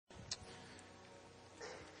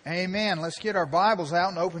Amen. Let's get our Bibles out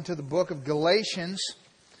and open to the book of Galatians.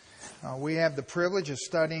 We have the privilege of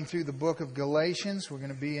studying through the book of Galatians. We're going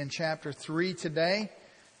to be in chapter 3 today.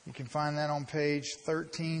 You can find that on page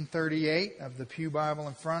 1338 of the Pew Bible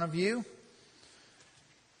in front of you.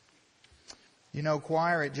 You know,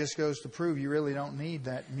 choir, it just goes to prove you really don't need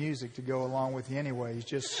that music to go along with you anyway. You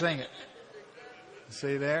just sing it.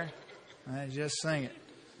 See there? Just sing it.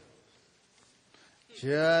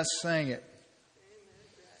 Just sing it.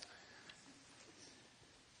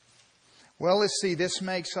 Well, let's see. This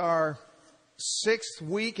makes our 6th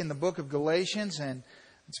week in the book of Galatians, and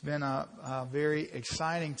it's been a very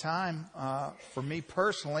exciting time for me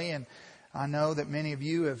personally, and I know that many of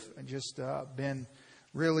you have just been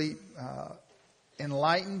really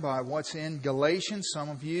enlightened by what's in Galatians. Some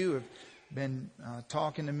of you have been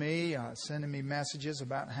talking to me, sending me messages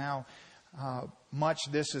about how much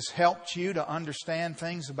this has helped you to understand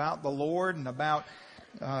things about the Lord and about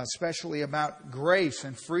especially about grace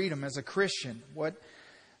and freedom as a Christian. What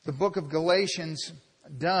the book of Galatians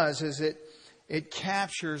does is it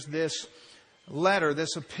captures this letter,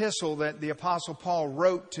 this epistle that the Apostle Paul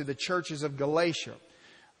wrote to the churches of Galatia.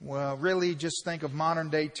 Well, really just think of modern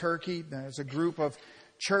day Turkey. There's a group of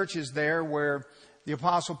churches there where the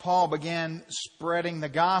Apostle Paul began spreading the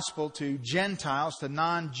gospel to Gentiles, to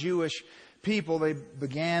non-Jewish people. They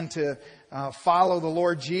began to follow the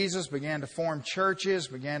Lord Jesus, began to form churches,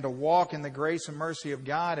 began to walk in the grace and mercy of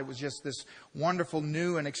God. It was just this wonderful,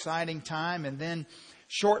 new and exciting time. And then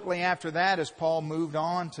shortly after that, as Paul moved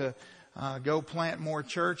on to go plant more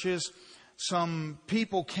churches, some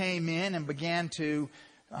people came in and began to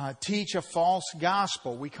teach a false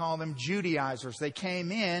gospel. We call them Judaizers. They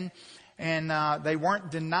came in and they weren't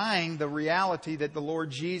denying the reality that the Lord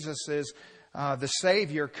Jesus is the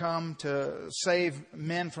Savior, come to save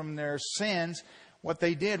men from their sins. What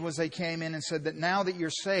they did was they came in and said that now that you're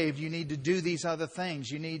saved, you need to do these other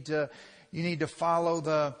things. You need to follow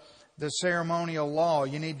the ceremonial law.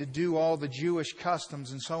 You need to do all the Jewish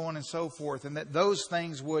customs and so on and so forth. And that those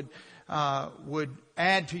things would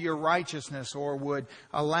add to your righteousness or would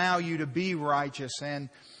allow you to be righteous. And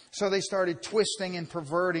so they started twisting and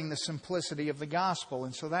perverting the simplicity of the gospel.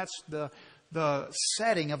 And so that's the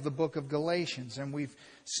setting of the book of Galatians. And we've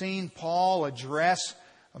seen Paul address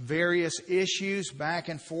various issues back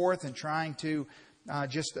and forth and trying to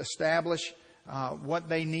just establish what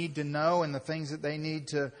they need to know and the things that they need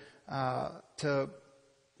to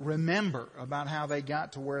remember about how they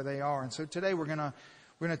got to where they are. And so today we're going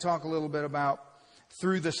to talk a little bit about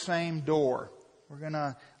through the same door. We're going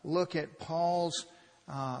to look at Paul's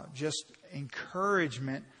just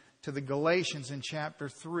encouragement to the Galatians in chapter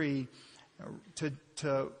 3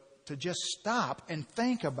 to just stop and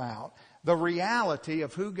think about the reality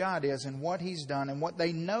of who God is and what He's done and what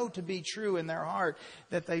they know to be true in their heart,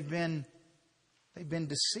 that they've been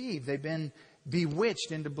deceived. They've been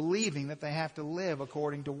bewitched into believing that they have to live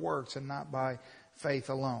according to works and not by faith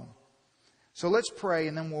alone. So let's pray,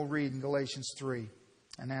 and then we'll read in Galatians 3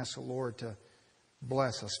 and ask the Lord to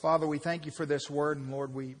bless us. Father, we thank You for this word, and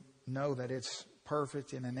Lord, we know that it's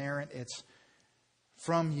perfect and inerrant. It's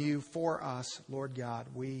from You for us, Lord God.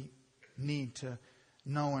 We need to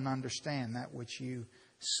know and understand that which You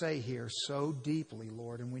say here so deeply,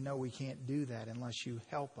 Lord, and we know we can't do that unless You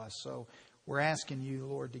help us. So we're asking You,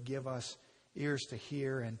 Lord, to give us ears to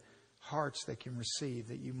hear and hearts that can receive,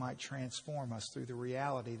 that You might transform us through the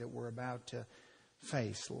reality that we're about to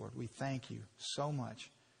face, Lord. We thank You so much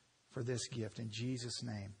for this gift. In Jesus'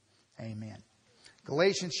 name, amen.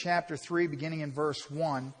 Galatians chapter 3, beginning in verse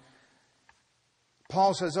 1,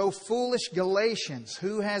 Paul says, "O foolish Galatians,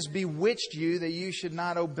 who has bewitched you that you should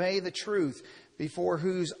not obey the truth, before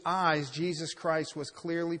whose eyes Jesus Christ was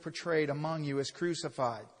clearly portrayed among you as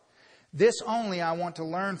crucified? This only I want to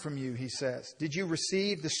learn from you," he says. "Did you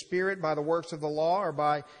receive the Spirit by the works of the law or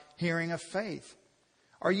by hearing of faith?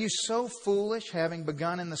 Are you so foolish, having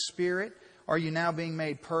begun in the Spirit? Are you now being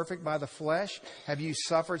made perfect by the flesh? Have you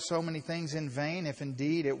suffered so many things in vain, if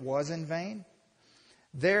indeed it was in vain?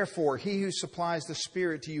 Therefore, He who supplies the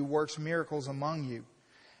Spirit to you works miracles among you.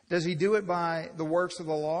 Does He do it by the works of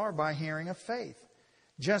the law or by hearing of faith?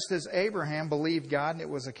 Just as Abraham believed God and it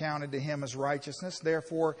was accounted to him as righteousness,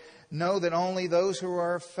 therefore know that only those who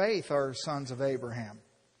are of faith are sons of Abraham.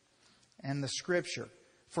 And the Scripture,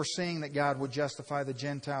 foreseeing that God would justify the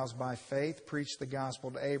Gentiles by faith, preached the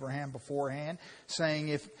gospel to Abraham beforehand, saying,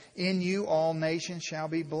 if in you all nations shall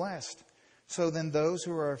be blessed. So then those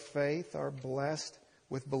who are of faith are blessed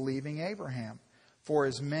with believing Abraham. For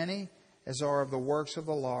as many as are of the works of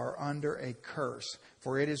the law are under a curse.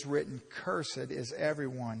 For it is written, cursed is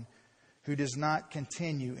everyone who does not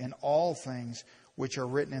continue in all things which are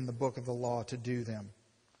written in the book of the law to do them.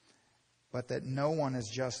 But that no one is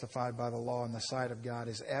justified by the law in the sight of God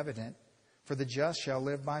is evident, for the just shall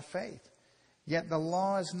live by faith. Yet the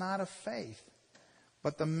law is not of faith,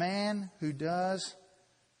 but the man who does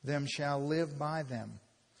them shall live by them.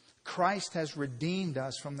 Christ has redeemed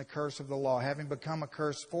us from the curse of the law, having become a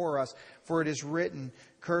curse for us. For it is written,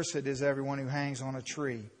 "Cursed is everyone who hangs on a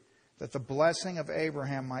tree," that the blessing of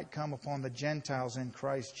Abraham might come upon the Gentiles in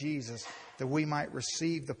Christ Jesus, that we might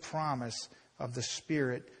receive the promise of the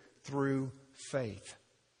Spirit through faith.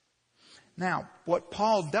 Now, what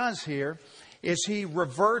Paul does here is he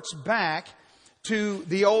reverts back to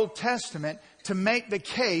the Old Testament to make the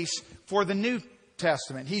case for the New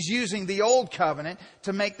Testament. He's using the Old Covenant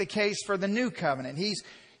to make the case for the New Covenant.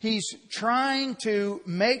 He's trying to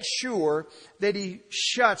make sure that he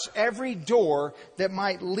shuts every door that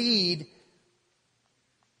might lead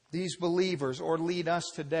these believers or lead us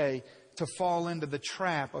today to fall into the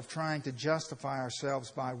trap of trying to justify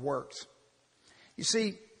ourselves by works. You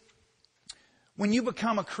see, when you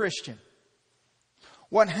become a Christian,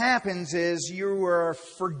 what happens is you are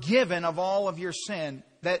forgiven of all of your sin.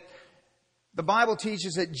 That the Bible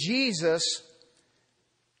teaches that Jesus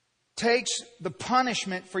takes the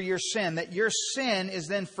punishment for your sin, that your sin is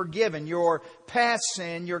then forgiven. Your past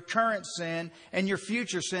sin, your current sin, and your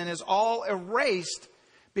future sin is all erased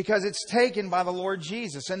because it's taken by the Lord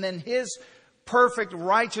Jesus. And then His perfect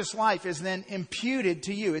righteous life is then imputed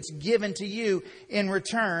to you. It's given to you in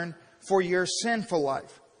return for your sinful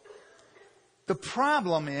life. The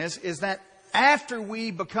problem is that after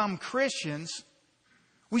we become Christians,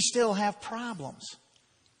 we still have problems.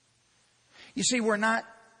 You see, we're not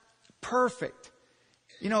perfect.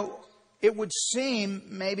 You know, it would seem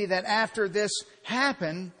maybe that after this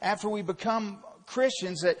happened, after we become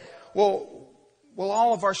Christians, that, well,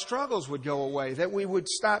 all of our struggles would go away, that we would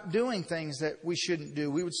stop doing things that we shouldn't do.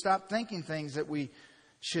 We would stop thinking things that we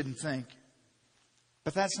shouldn't think.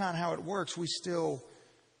 But that's not how it works. We still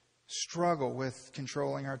struggle with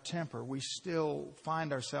controlling our temper. We still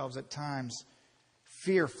find ourselves at times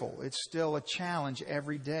fearful. It's still a challenge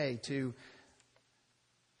every day to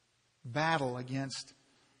battle against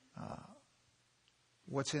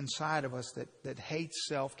what's inside of us that hates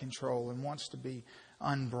self-control and wants to be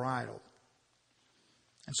unbridled.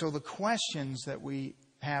 And so the questions that we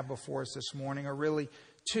have before us this morning are really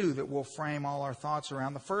two that we'll frame all our thoughts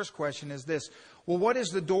around. The first question is this: well, what is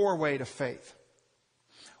the doorway to faith?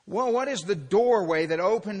 Well, what is the doorway that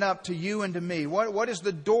opened up to you and to me? What is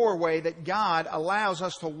the doorway that God allows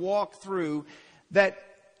us to walk through that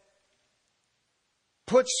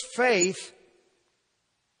puts faith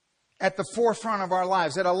at the forefront of our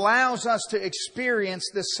lives, that allows us to experience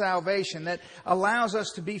this salvation, that allows us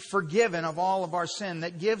to be forgiven of all of our sin,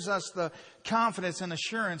 that gives us the confidence and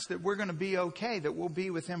assurance that we're going to be okay, that we'll be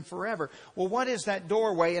with Him forever? Well, what is that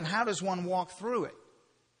doorway, and how does one walk through it?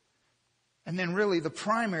 And then really the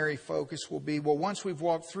primary focus will be, well, once we've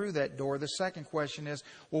walked through that door, the second question is,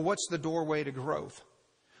 well, what's the doorway to growth?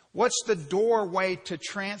 What's the doorway to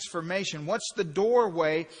transformation? What's the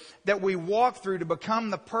doorway that we walk through to become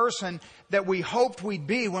the person that we hoped we'd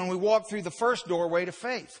be when we walked through the first doorway to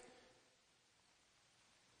faith?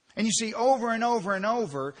 And you see, over and over and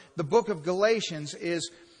over, the book of Galatians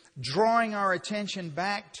is drawing our attention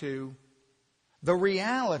back to the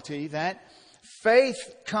reality that faith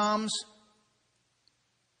comes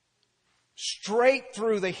straight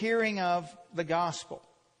through the hearing of the gospel.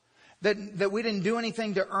 That we didn't do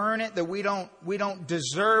anything to earn it, that we don't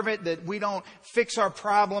deserve it, that we don't fix our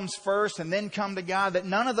problems first and then come to God, that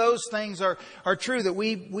none of those things are true, that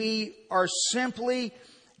we are simply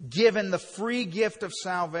given the free gift of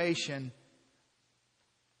salvation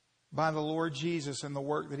by the Lord Jesus and the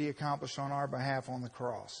work that He accomplished on our behalf on the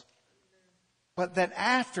cross. But that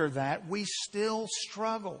after that, we still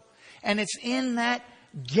struggle. And it's in that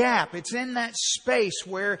gap, it's in that space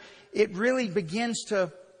where it really begins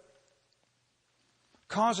to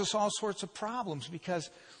cause us all sorts of problems, because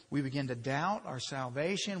we begin to doubt our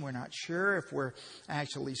salvation. We're not sure if we're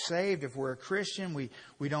actually saved, if we're a Christian. We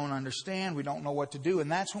don't understand. We don't know what to do.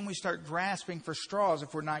 And that's when we start grasping for straws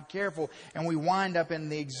if we're not careful. And we wind up in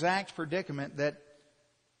the exact predicament that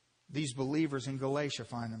these believers in Galatia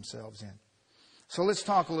find themselves in. So let's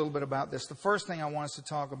talk a little bit about this. The first thing I want us to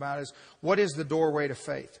talk about is, what is the doorway to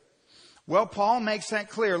faith? Well, Paul makes that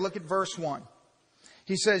clear. Look at verse 1.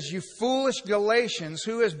 He says, "You foolish Galatians,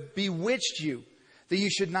 who has bewitched you that you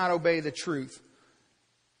should not obey the truth,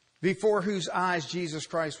 before whose eyes Jesus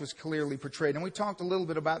Christ was clearly portrayed?" And we talked a little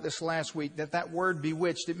bit about this last week, that word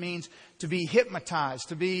bewitched, it means to be hypnotized,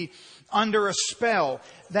 to be under a spell.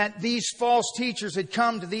 That these false teachers had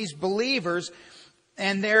come to these believers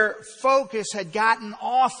And their focus had gotten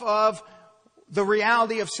off of the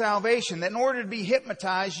reality of salvation. That in order to be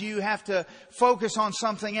hypnotized, you have to focus on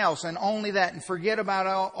something else and only that and forget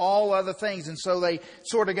about all other things. And so they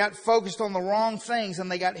sort of got focused on the wrong things and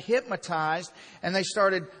they got hypnotized and they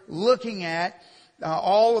started looking at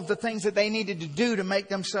all of the things that they needed to do to make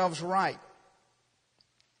themselves right.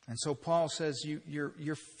 And so Paul says,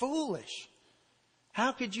 you're foolish.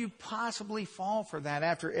 How could you possibly fall for that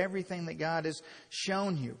after everything that God has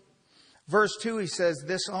shown you? Verse 2, he says,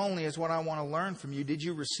 this only is what I want to learn from you. Did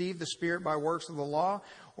you receive the Spirit by works of the law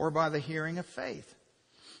or by the hearing of faith?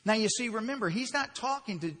 Now you see, remember, he's not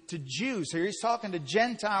talking to Jews here. He's talking to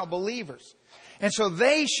Gentile believers. And so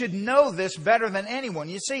they should know this better than anyone.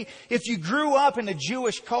 You see, if you grew up in a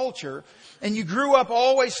Jewish culture and you grew up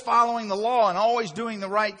always following the law and always doing the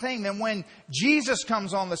right thing, then when Jesus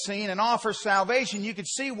comes on the scene and offers salvation, you could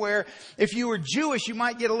see where if you were Jewish, you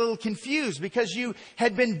might get a little confused because you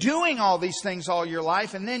had been doing all these things all your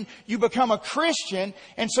life and then you become a Christian.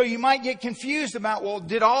 And so you might get confused about, well,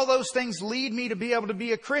 did all those things lead me to be able to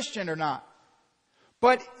be a Christian or not?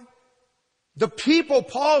 But the people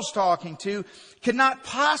Paul's talking to could not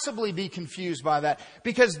possibly be confused by that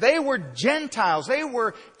because they were Gentiles. They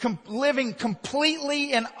were living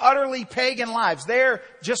completely and utterly pagan lives. They're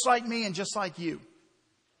just like me and just like you.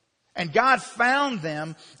 And God found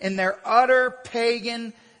them in their utter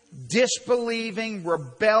pagan, disbelieving,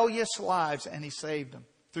 rebellious lives, and He saved them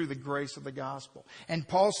through the grace of the gospel. And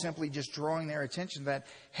Paul's simply just drawing their attention that,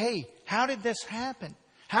 hey, how did this happen?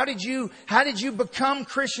 How did you become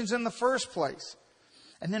Christians in the first place?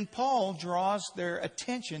 And then Paul draws their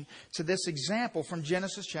attention to this example from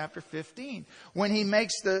Genesis chapter 15. When he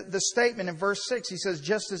makes the statement in verse 6, he says,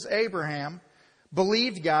 just as Abraham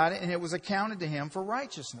believed God and it was accounted to him for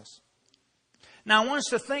righteousness. Now I want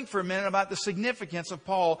us to think for a minute about the significance of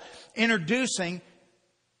Paul introducing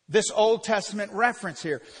this Old Testament reference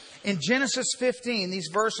here. In Genesis 15, these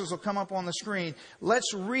verses will come up on the screen.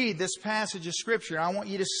 Let's read this passage of Scripture. I want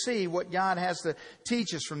you to see what God has to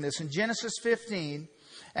teach us from this. In Genesis 15,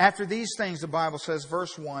 after these things, the Bible says,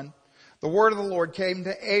 verse 1, the word of the Lord came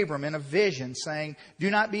to Abram in a vision, saying, do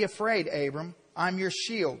not be afraid, Abram. I'm your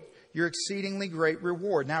shield, your exceedingly great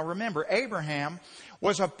reward. Now remember, Abraham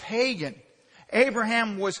was a pagan.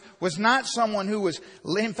 Abraham was not someone who was,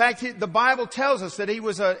 in fact, the Bible tells us that he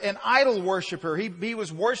was an idol worshiper. He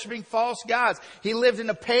was worshiping false gods. He lived in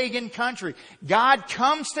a pagan country. God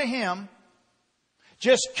comes to him,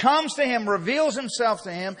 reveals Himself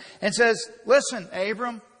to him, and says, listen,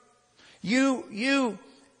 Abram, you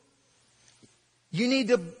need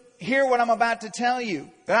to hear what I'm about to tell you.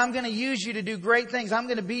 That I'm going to use you to do great things. I'm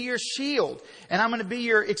going to be your shield. And I'm going to be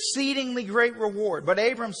your exceedingly great reward. But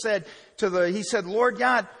Abram said he said, Lord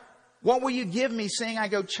God, what will you give me seeing I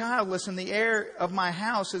go childless and the heir of my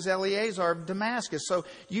house is Eleazar of Damascus? So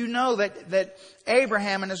you know that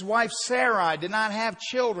Abraham and his wife Sarai did not have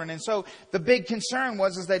children. And so the big concern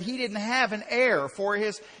was that he didn't have an heir for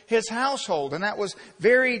his household. And that was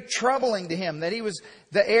very troubling to him, that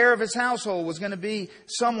the heir of his household was going to be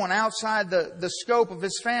someone outside the scope of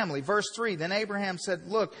his family. Verse 3, then Abraham said,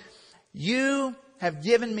 look, you have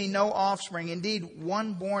given me no offspring. Indeed,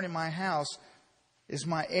 one born in my house is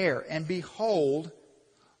my heir. And behold,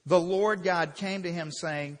 the Lord God came to him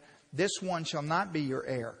saying, this one shall not be your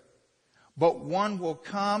heir, but one will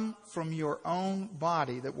come from your own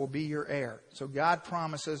body that will be your heir. So God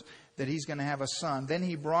promises that He's going to have a son. Then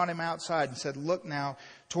He brought him outside and said, look now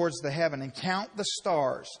towards the heaven and count the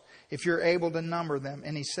stars if you're able to number them.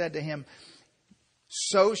 And He said to him,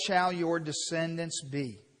 so shall your descendants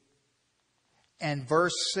be. And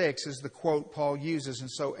verse 6 is the quote Paul uses. And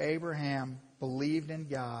so Abraham believed in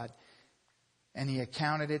God, and He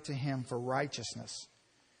accounted it to him for righteousness.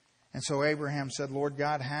 And so Abraham said, Lord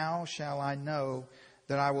God, how shall I know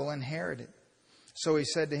that I will inherit it? So he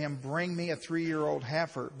said to him, bring me a 3-year-old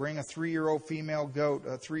heifer, bring a 3-year-old female goat,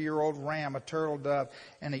 a 3-year-old ram, a turtle dove,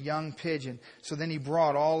 and a young pigeon. So then he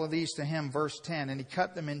brought all of these to him, verse 10, and he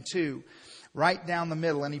cut them in two, right down the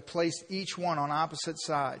middle, and he placed each one on opposite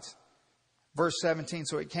sides. Verse 17,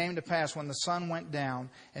 so it came to pass when the sun went down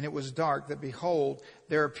and it was dark that behold,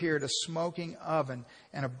 there appeared a smoking oven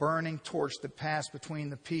and a burning torch that passed between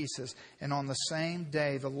the pieces. And on the same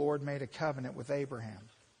day, the Lord made a covenant with Abraham.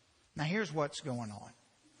 Now here's what's going on.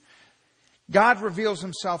 God reveals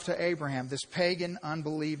Himself to Abraham, this pagan,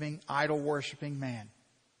 unbelieving, idol-worshiping man.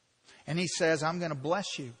 And He says, I'm going to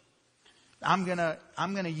bless you. I'm gonna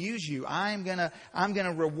use you. I'm gonna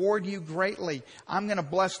reward you greatly. I'm gonna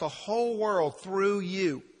bless the whole world through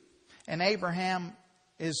you. And Abraham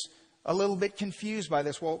is a little bit confused by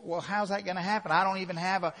this. Well, how's that going to happen? I don't even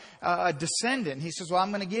have a descendant. He says, well, I'm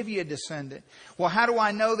going to give you a descendant. Well, how do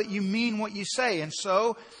I know that you mean what you say? And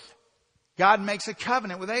so God makes a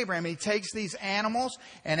covenant with Abraham. He takes these animals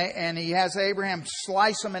and he has Abraham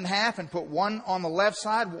slice them in half and put one on the left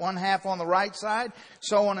side, one half on the right side,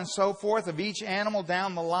 so on and so forth of each animal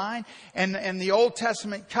down the line. And the Old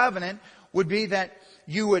Testament covenant would be that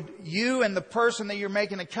you and the person that you're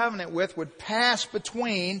making a covenant with would pass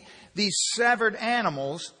between these severed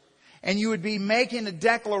animals, and you would be making a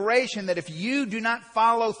declaration that if you do not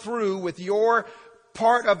follow through with your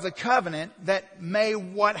part of the covenant, that may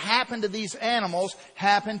what happened to these animals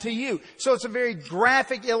happen to you. So it's a very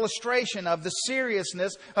graphic illustration of the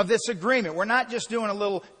seriousness of this agreement. We're not just doing a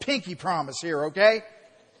little pinky promise here, okay?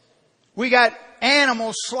 We got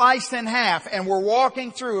animals sliced in half, and we're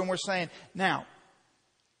walking through and we're saying, now,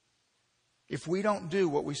 if we don't do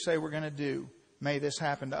what we say we're going to do, may this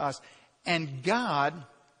happen to us. And God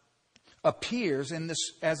appears in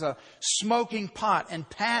this as a smoking pot and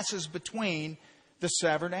passes between the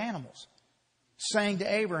severed animals, saying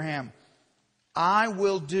to Abraham, I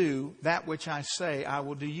will do that which I say I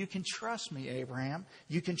will do. You can trust me, Abraham.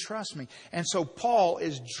 You can trust me. And so Paul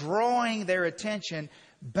is drawing their attention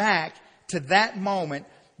back to that moment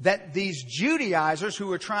that these Judaizers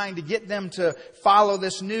who are trying to get them to follow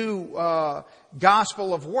this new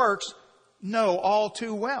gospel of works know all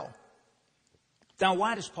too well. Now,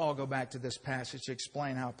 why does Paul go back to this passage to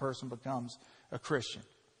explain how a person becomes a Christian?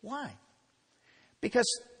 Why? Because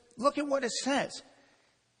look at what it says.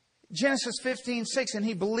 Genesis 15:6, and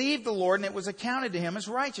he believed the Lord and it was accounted to him as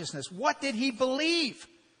righteousness. What did he believe?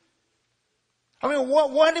 I mean,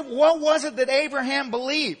 what was it that Abraham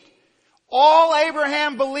believed? All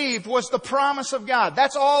Abraham believed was the promise of God.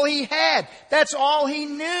 That's all he had. That's all he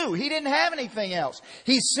knew. He didn't have anything else.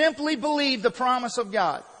 He simply believed the promise of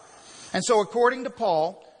God. And so according to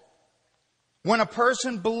Paul, when a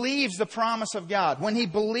person believes the promise of God, when he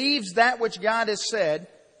believes that which God has said,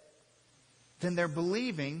 then they're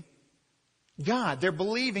believing God. They're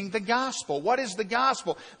believing the gospel. What is the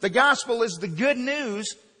gospel? The gospel is the good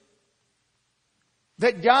news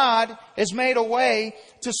that God has made a way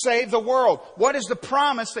to save the world. What is the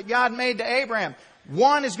promise that God made to Abraham?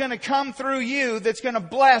 One is going to come through you that's going to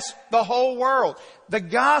bless the whole world. The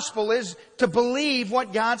gospel is to believe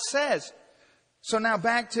what God says. So now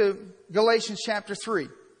back to Galatians chapter 3.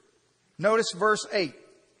 Notice verse 8.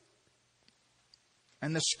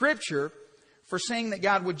 And the scripture, foreseeing that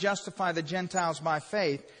God would justify the Gentiles by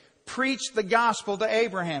faith, preached the gospel to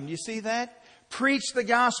Abraham. Do you see that? Preach the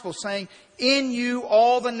gospel, saying, in you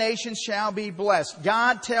all the nations shall be blessed.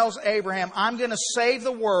 God tells Abraham, I'm going to save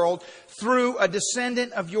the world through a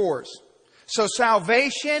descendant of yours. So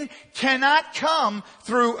salvation cannot come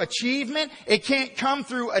through achievement. It can't come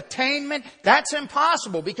through attainment. That's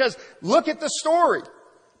impossible because look at the story.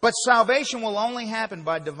 But salvation will only happen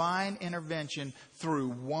by divine intervention through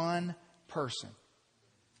one person.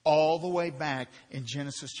 All the way back in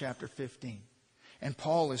Genesis chapter 15. And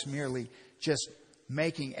Paul is merely just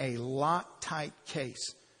making a Loctite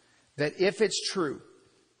case that if it's true,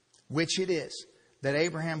 which it is, that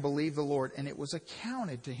Abraham believed the Lord and it was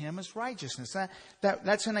accounted to him as righteousness.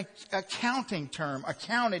 That's an accounting term,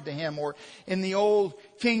 accounted to him. Or in the old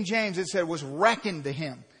King James it said was reckoned to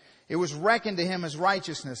him. It was reckoned to him as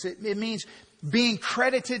righteousness. It means being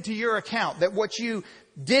credited to your account, that what you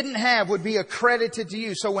didn't have would be accredited to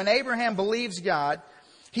you. So when Abraham believes God,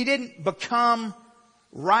 he didn't become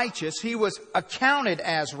righteous. He was accounted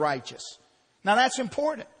as righteous. Now that's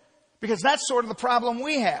important because that's sort of the problem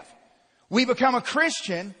we have. We become a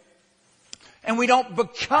Christian and we don't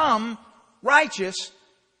become righteous.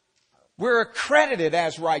 We're accredited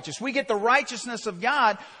as righteous. We get the righteousness of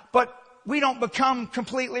God, but we don't become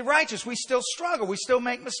completely righteous. We still struggle. We still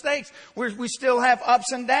make mistakes. We still have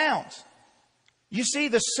ups and downs. You see,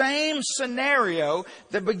 the same scenario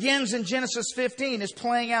that begins in Genesis 15 is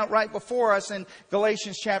playing out right before us in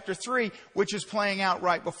Galatians chapter 3, which is playing out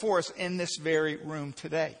right before us in this very room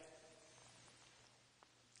today.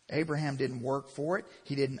 Abraham didn't work for it.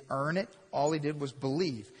 He didn't earn it. All he did was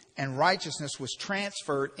believe. And righteousness was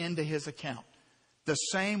transferred into his account. The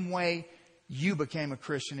same way you became a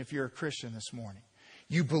Christian if you're a Christian this morning.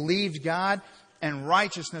 You believed God and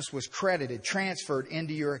righteousness was credited, transferred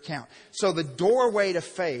into your account. So the doorway to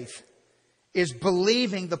faith is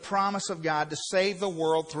believing the promise of God to save the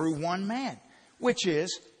world through one man, which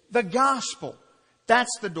is the gospel.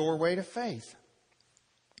 That's the doorway to faith.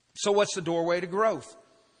 So what's the doorway to growth?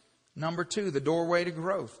 Number 2, the doorway to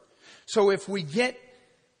growth. So if we get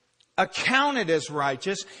accounted as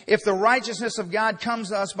righteous, if the righteousness of God comes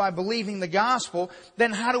to us by believing the gospel,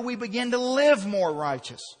 then how do we begin to live more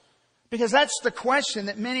righteous? Because that's the question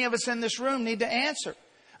that many of us in this room need to answer.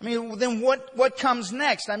 I mean, then what comes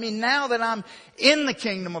next? I mean, now that I'm in the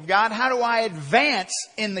kingdom of God, how do I advance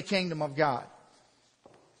in the kingdom of God?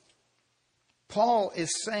 Paul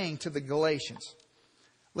is saying to the Galatians,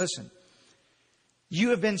 listen, you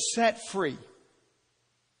have been set free.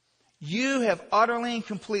 You have utterly and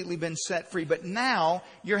completely been set free. But now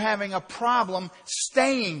you're having a problem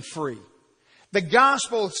staying free. The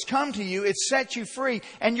gospel has come to you. It's set you free.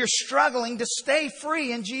 And you're struggling to stay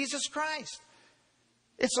free in Jesus Christ.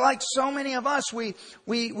 It's like so many of us, we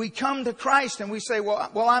come to Christ and we say,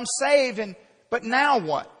 well, I'm saved, but now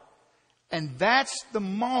what? And that's the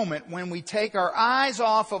moment when we take our eyes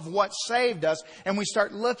off of what saved us and we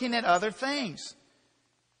start looking at other things.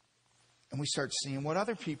 And we start seeing what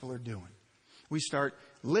other people are doing. We start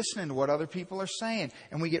listening to what other people are saying.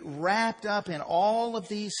 And we get wrapped up in all of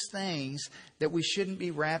these things that we shouldn't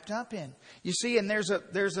be wrapped up in. You see, and there's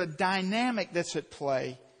a dynamic that's at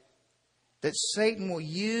play that Satan will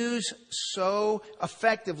use so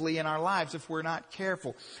effectively in our lives if we're not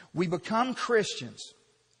careful. We become Christians.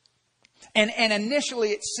 And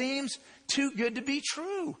initially it seems too good to be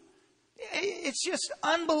true. It's just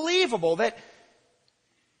unbelievable that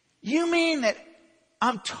you mean that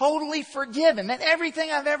I'm totally forgiven, that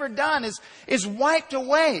everything I've ever done is wiped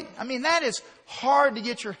away. I mean, that is hard to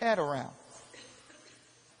get your head around.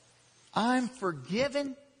 I'm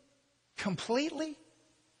forgiven completely?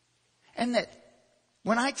 And that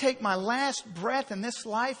when I take my last breath in this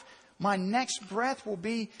life, my next breath will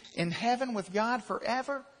be in heaven with God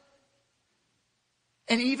forever?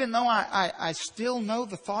 And even though I still know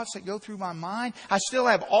the thoughts that go through my mind, I still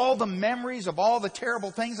have all the memories of all the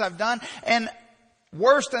terrible things I've done. And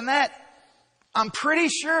worse than that, I'm pretty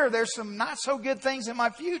sure there's some not so good things in my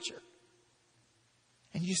future.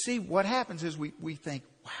 And you see, what happens is we think,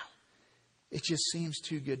 wow, it just seems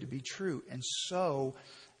too good to be true. And so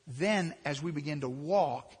then as we begin to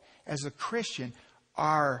walk as a Christian,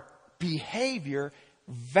 our behavior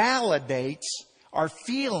validates our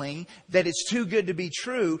feeling that it's too good to be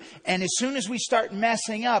true. And as soon as we start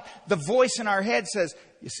messing up, the voice in our head says,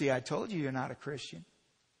 you see, I told you you're not a Christian.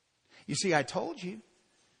 You see, I told you.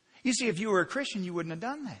 You see, if you were a Christian, you wouldn't have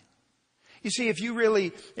done that. You see, if you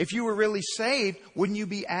were really saved, wouldn't you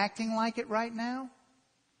be acting like it right now?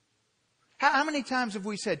 How many times have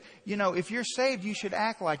we said, if you're saved, you should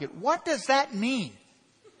act like it? What does that mean?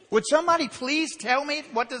 Would somebody please tell me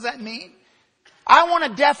what does that mean? I want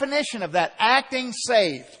a definition of that, acting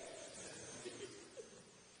saved.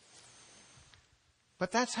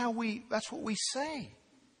 But that's what we say.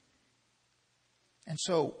 And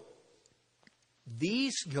so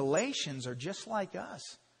these Galatians are just like us.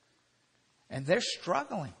 And they're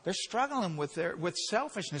struggling. They're struggling with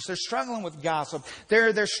selfishness. They're struggling with gossip.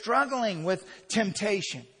 They're struggling with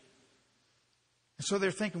temptation. And so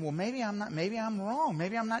they're thinking, well, maybe I'm wrong.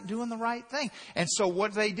 Maybe I'm not doing the right thing. And so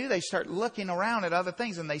what do? They start looking around at other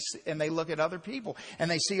things, and they look at other people,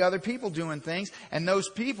 and they see other people doing things, and those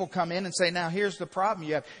people come in and say, now here's the problem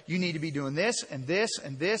you have. You need to be doing this and this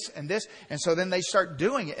and this and this. And so then they start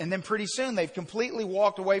doing it. And then pretty soon they've completely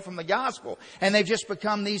walked away from the gospel, and they've just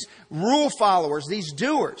become these rule followers, these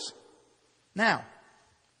doers. Now,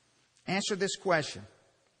 answer this question.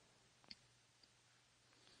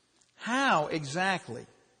 How exactly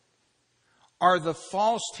are the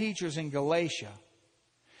false teachers in Galatia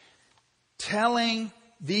telling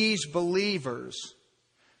these believers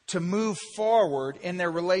to move forward in their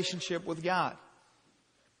relationship with God?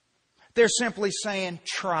 They're simply saying,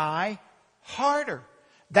 try harder.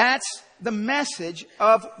 That's the message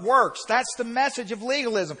of works. That's the message of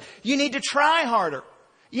legalism. You need to try harder.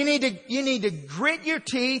 You need to grit your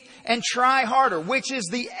teeth and try harder, which is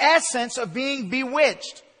the essence of being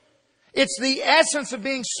bewitched. It's the essence of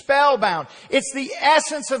being spellbound. It's the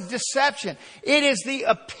essence of deception. It is the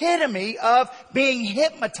epitome of being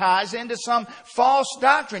hypnotized into some false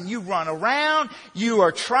doctrine. You run around, you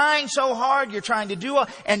are trying so hard, you're trying to do all,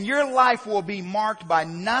 and your life will be marked by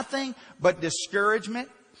nothing but discouragement.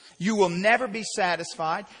 You will never be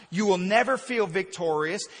satisfied. You will never feel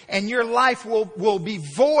victorious. And your life will be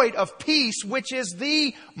void of peace, which is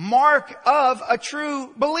the mark of a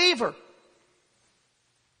true believer.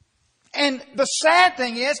 And the sad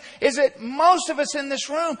thing is that most of us in this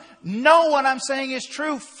room know what I'm saying is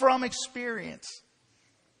true from experience.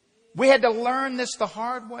 We had to learn this the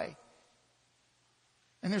hard way.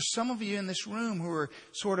 And there's some of you in this room who are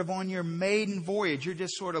sort of on your maiden voyage. You're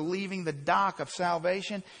just sort of leaving the dock of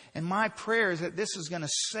salvation. And my prayer is that this is going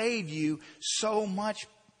to save you so much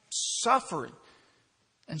suffering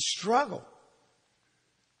and struggle.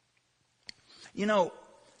 You know,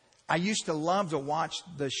 I used to love to watch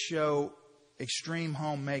the show Extreme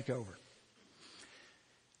Home Makeover.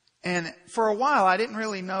 And for a while, I didn't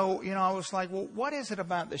really know, I was like, well, what is it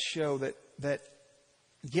about this show that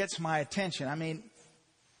gets my attention? I mean,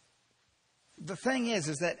 the thing is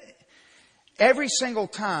that every single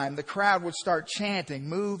time the crowd would start chanting,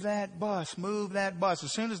 move that bus, move that bus.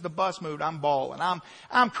 As soon as the bus moved, I'm bawling.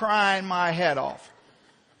 I'm crying my head off.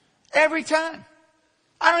 Every time.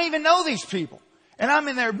 I don't even know these people. And I'm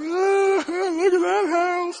in there, look at that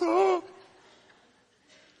house. Oh.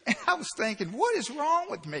 And I was thinking, what is wrong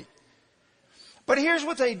with me? But here's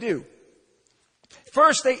what they do.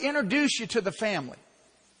 First, they introduce you to the family.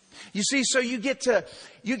 You see, so you get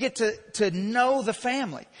to know the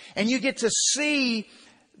family, and you get to see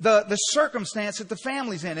the circumstance that the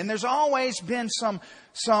family's in. And there's always been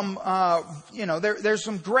there's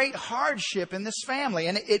some great hardship in this family.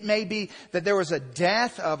 And it may be that there was a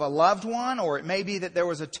death of a loved one, or it may be that there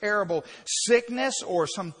was a terrible sickness or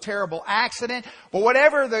some terrible accident. But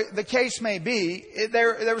whatever the case may be,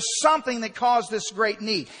 there was something that caused this great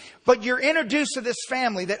need. But you're introduced to this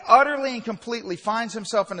family that utterly and completely finds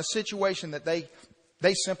himself in a situation that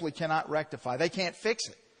they simply cannot rectify. They can't fix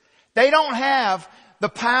it. They don't have the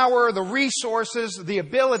power, the resources, the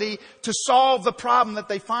ability to solve the problem that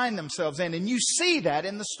they find themselves in. And you see that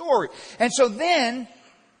in the story. And so then,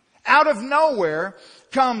 out of nowhere,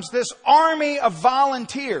 comes this army of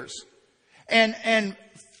volunteers and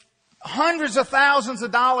hundreds of thousands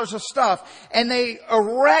of dollars of stuff. And they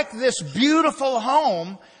erect this beautiful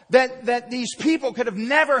home that these people could have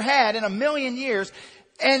never had in a million years.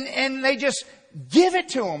 And they just give it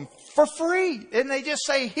to them for free. And they just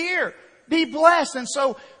say, here, be blessed. And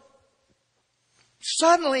so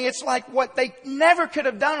suddenly it's like what they never could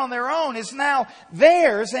have done on their own is now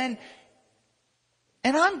theirs. And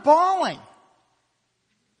I'm bawling.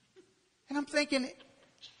 And I'm thinking,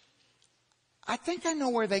 I think I know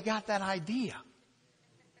where they got that idea.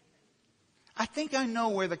 I think I know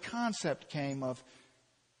where the concept came of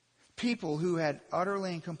people who had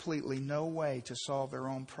utterly and completely no way to solve their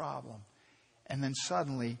own problem. And then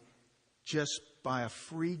suddenly, just by a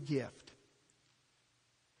free gift,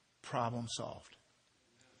 problem solved.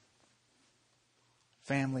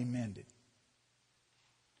 Family mended.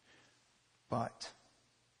 But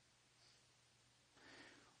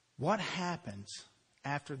what happens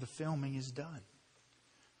after the filming is done?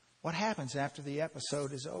 What happens after the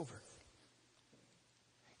episode is over?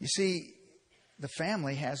 You see, the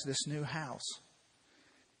family has this new house.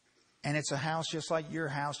 And it's a house just like your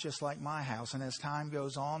house, just like my house. And as time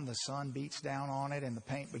goes on, the sun beats down on it and the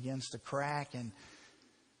paint begins to crack and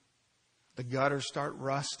the gutters start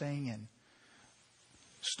rusting and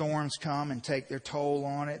storms come and take their toll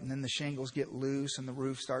on it. And then the shingles get loose and the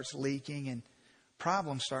roof starts leaking and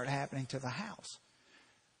problems start happening to the house.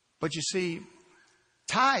 But you see,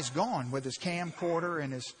 Ty's gone with his camcorder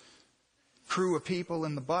and his crew of people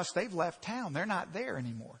in the bus. They've left town. They're not there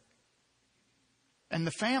anymore. And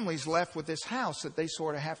the family's left with this house that they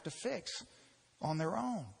sort of have to fix on their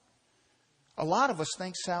own. A lot of us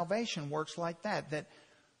think salvation works like that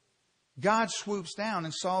God swoops down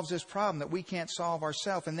and solves this problem that we can't solve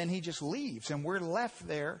ourselves, and then He just leaves, and we're left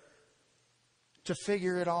there to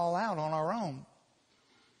figure it all out on our own.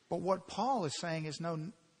 But what Paul is saying is,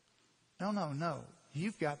 no.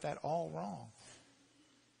 You've got that all wrong.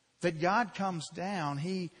 That God comes down,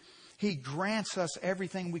 He grants us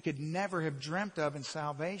everything we could never have dreamt of in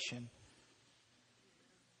salvation.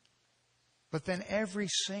 But then every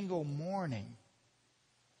single morning,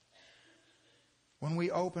 when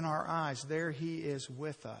we open our eyes, there He is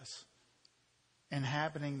with us,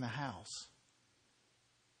 inhabiting the house,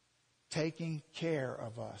 taking care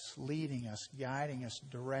of us, leading us, guiding us,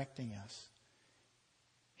 directing us.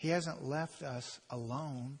 He hasn't left us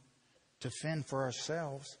alone to fend for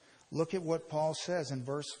ourselves. Look at what Paul says in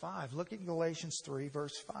verse 5. Look at Galatians 3,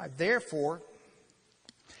 verse 5. Therefore,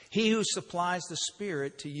 He who supplies the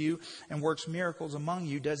Spirit to you and works miracles among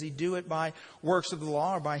you, does He do it by works of the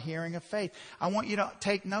law or by hearing of faith? I want you to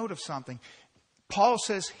take note of something. Paul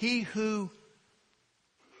says, He who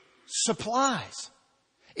supplies.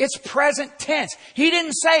 It's present tense. He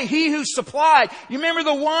didn't say He who supplied. You remember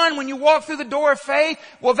the one when you walk through the door of faith?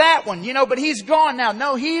 Well, that one, but He's gone now.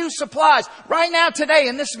 No, He who supplies right now, today,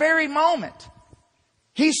 in this very moment.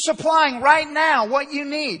 He's supplying right now what you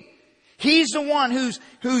need. He's the one who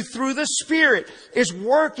through the Spirit is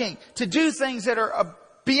working to do things that are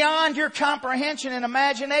beyond your comprehension and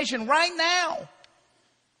imagination right now.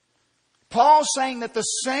 Paul's saying that the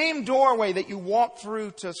same doorway that you walk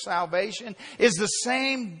through to salvation is the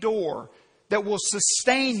same door that will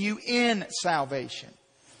sustain you in salvation.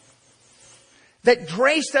 That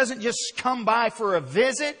grace doesn't just come by for a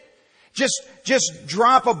visit, just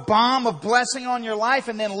drop a bomb of blessing on your life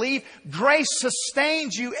and then leave. Grace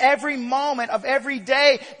sustains you every moment of every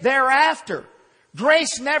day thereafter.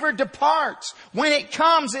 Grace never departs. When it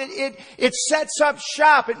comes, it sets up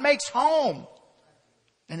shop. It makes home.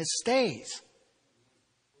 And it stays.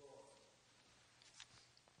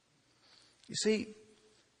 You see,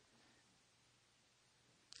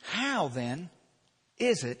 how then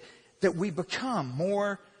is it that we become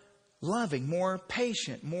more loving, more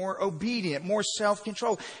patient, more obedient, more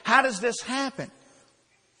self-controlled? How does this happen?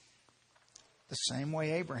 The same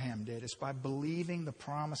way Abraham did. It's by believing the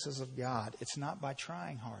promises of God. It's not by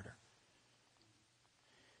trying harder.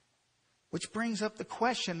 Which brings up the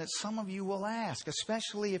question that some of you will ask,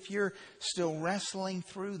 especially if you're still wrestling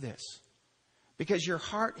through this. Because your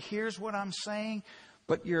heart hears what I'm saying,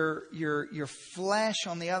 but your flesh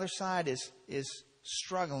on the other side is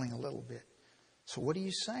struggling a little bit. So what are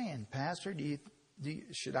you saying, Pastor?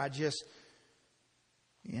 Should I just,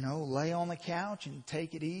 lay on the couch and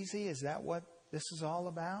take it easy? Is that what this is all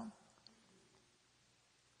about?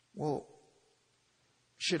 Well,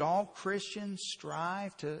 should all Christians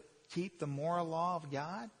strive to keep the moral law of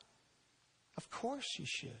God? Of course you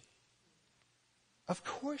should. Of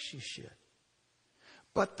course you should.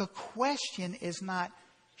 But the question is not,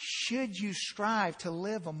 should you strive to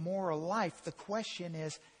live a moral life? The question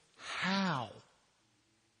is, how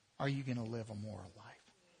are you going to live a moral life?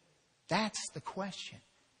 That's the question.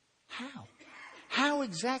 How? How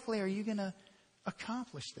exactly are you going to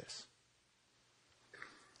accomplish this?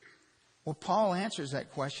 Well, Paul answers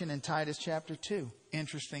that question in Titus chapter 2.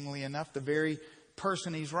 Interestingly enough, the very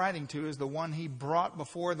person he's writing to is the one he brought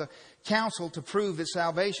before the council to prove that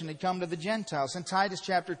salvation had come to the Gentiles. In Titus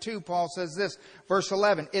chapter 2, Paul says this, verse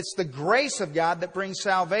 11, "It's the grace of God that brings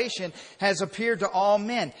salvation has appeared to all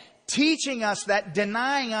men, teaching us that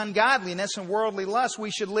denying ungodliness and worldly lust,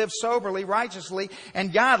 we should live soberly, righteously,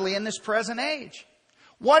 and godly in this present age."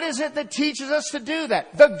 What is it that teaches us to do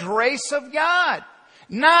that? The grace of God.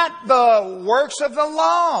 Not the works of the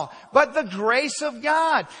law, but the grace of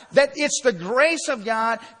God. That it's the grace of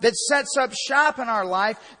God that sets up shop in our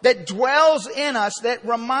life, that dwells in us, that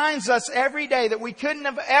reminds us every day that we couldn't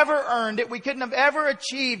have ever earned it, we couldn't have ever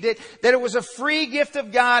achieved it, that it was a free gift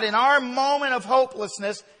of God in our moment of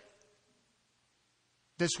hopelessness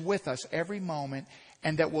that's with us every moment,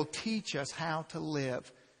 and that will teach us how to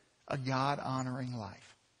live a God-honoring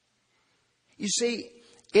life. You see,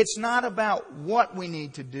 it's not about what we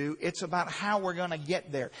need to do. It's about how we're going to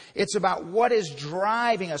get there. It's about what is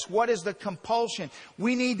driving us. What is the compulsion?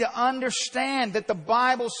 We need to understand that the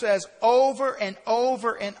Bible says over and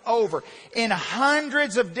over and over in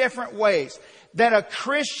hundreds of different ways that a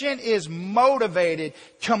Christian is motivated,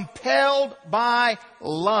 compelled by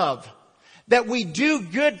love. That we do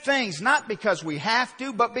good things, not because we have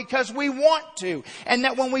to, but because we want to. And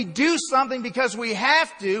that when we do something because we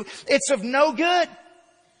have to, it's of no good.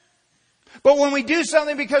 But when we do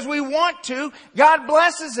something because we want to, God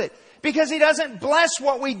blesses it. Because He doesn't bless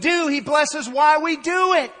what we do, He blesses why we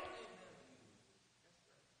do it.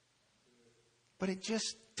 But it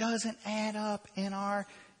just doesn't add up in our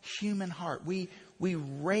human heart. We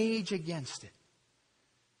rage against it.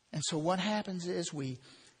 And so what happens is we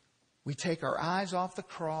take our eyes off the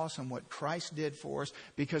cross and what Christ did for us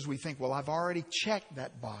because we think, well, I've already checked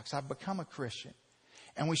that box. I've become a Christian.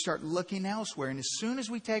 And we start looking elsewhere. And as soon as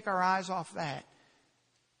we take our eyes off that,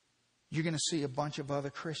 you're going to see a bunch of other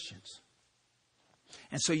Christians.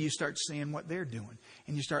 And so you start seeing what they're doing.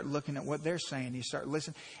 And you start looking at what they're saying. You start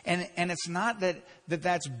listening. And it's not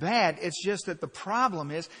that's bad. It's just that the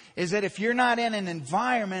problem is that if you're not in an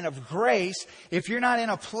environment of grace, if you're not in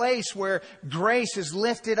a place where grace is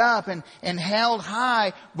lifted up and held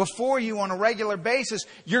high before you on a regular basis,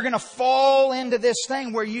 you're going to fall into this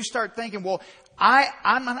thing where you start thinking, well,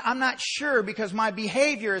 I'm not sure because my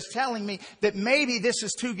behavior is telling me that maybe this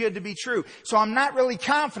is too good to be true. So I'm not really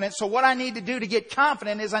confident. So what I need to do to get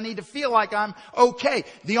confident is I need to feel like I'm okay.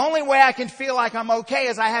 The only way I can feel like I'm okay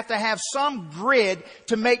is I have to have some grid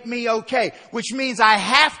to make me okay. Which means I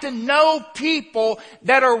have to know people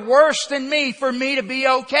that are worse than me for me to be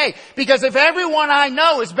okay. Because if everyone I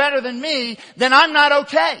know is better than me, then I'm not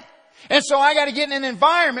okay. And so I got to get in an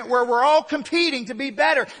environment where we're all competing to be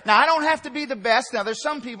better. Now, I don't have to be the best. Now, there's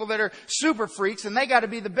some people that are super freaks and they got to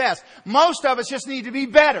be the best. Most of us just need to be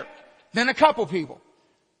better than a couple people.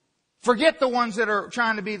 Forget the ones that are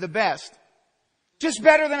trying to be the best. Just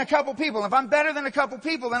better than a couple people. If I'm better than a couple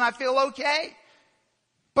people, then I feel okay.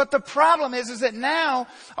 But the problem is that now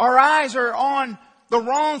our eyes are on the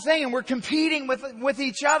wrong thing, and we're competing with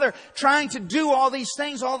each other, trying to do all these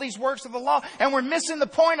things, all these works of the law, and we're missing the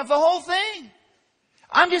point of the whole thing.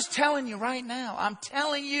 I'm just telling you right now. I'm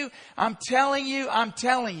telling you.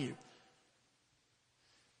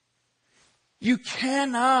 You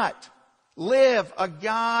cannot live a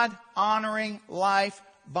God-honoring life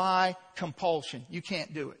by compulsion. You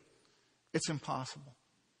can't do it. It's impossible.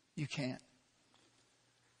 You can't.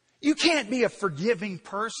 You can't be a forgiving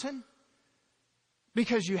person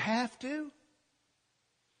because you have to.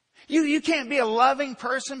 You can't be a loving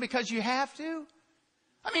person because you have to.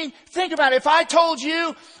 I mean, think about it. If I told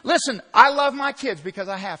you, listen, I love my kids because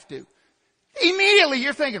I have to. Immediately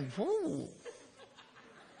you're thinking, ooh.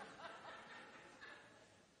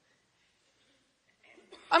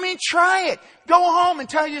 I mean, try it. Go home and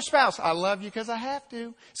tell your spouse, I love you because I have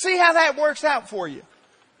to. See how that works out for you.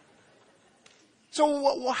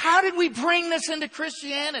 So how did we bring this into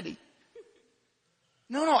Christianity?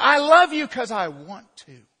 No, I love you because I want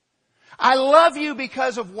to. I love you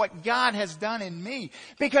because of what God has done in me.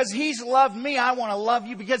 Because He's loved me, I want to love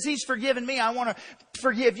you. Because He's forgiven me, I want to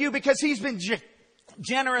forgive you. Because He's been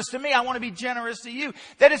generous to me, I want to be generous to you.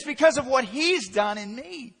 That it's because of what He's done in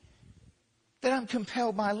me that I'm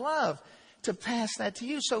compelled by love to pass that to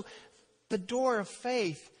you. So the door of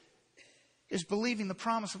faith is believing the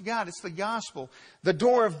promise of God. It's the gospel. The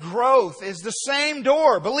door of growth is the same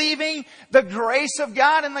door. Believing the grace of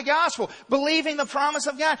God in the gospel. Believing the promise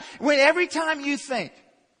of God. When every time you think,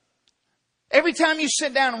 every time you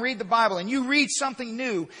sit down and read the Bible and you read something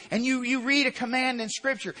new and you read a command in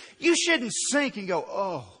Scripture, you shouldn't sink and go,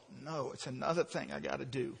 oh, no, it's another thing I got to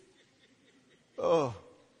do. Oh.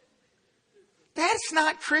 That's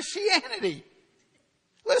not Christianity.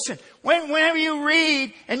 Listen, whenever you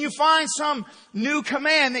read and you find some new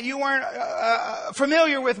command that you weren't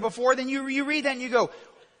familiar with before, then you read that and you go,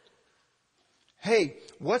 hey,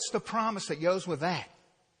 what's the promise that goes with that?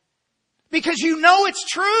 Because you know it's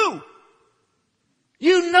true.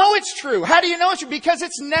 You know it's true. How do you know it's true? Because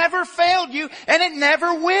it's never failed you and it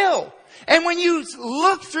never will. And when you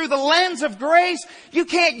look through the lens of grace, you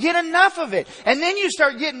can't get enough of it. And then you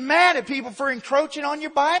start getting mad at people for encroaching on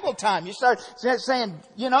your Bible time. You start saying,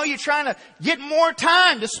 you're trying to get more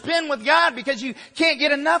time to spend with God because you can't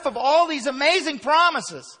get enough of all these amazing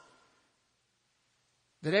promises.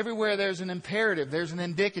 That everywhere there's an imperative, there's an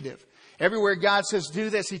indicative. Everywhere God says do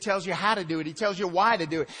this, He tells you how to do it. He tells you why to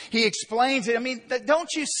do it. He explains it. I mean, don't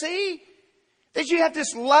you see? That you have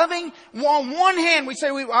this loving, on one hand we say,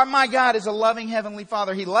 my God is a loving Heavenly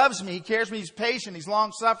Father. He loves me. He cares for me. He's patient. He's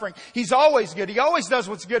long-suffering. He's always good. He always does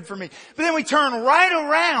what's good for me. But then we turn right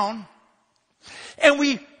around and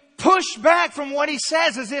we push back from what He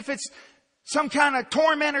says as if it's some kind of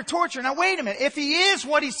torment or torture. Now wait a minute. If He is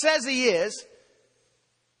what He says He is,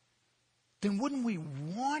 then wouldn't we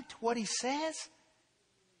want what He says?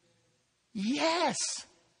 Yes.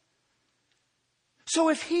 So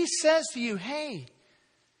if He says to you, hey,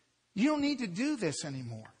 you don't need to do this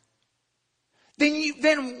anymore,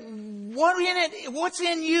 then what's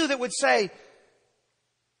in you that would say,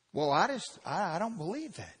 well, I don't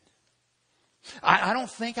believe that. I don't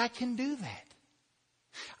think I can do that.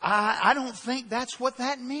 I don't think that's what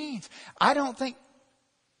that means.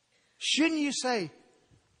 Shouldn't you say,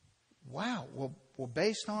 wow, well,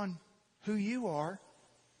 based on who you are,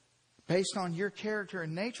 based on your character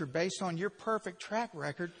and nature, based on your perfect track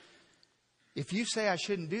record, if you say I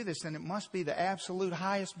shouldn't do this, then it must be the absolute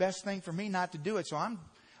highest, best thing for me not to do it. So I'm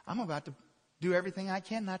about to do everything I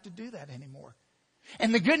can not to do that anymore.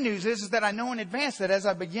 And the good news is that I know in advance that as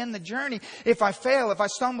I begin the journey, if I fail, if I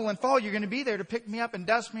stumble and fall, you're going to be there to pick me up and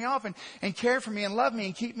dust me off and care for me and love me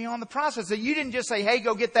and keep me on the process. That you didn't just say, hey,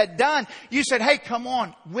 go get that done. You said, hey, come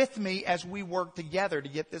on with me as we work together to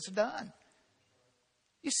get this done.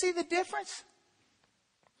 You see the difference?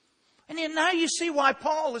 And then now you see why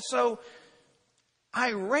Paul is so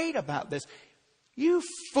irate about this. You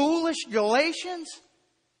foolish Galatians,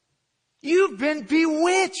 you've been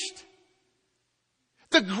bewitched.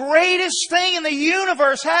 The greatest thing in the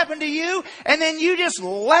universe happened to you, and then you just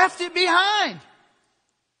left it behind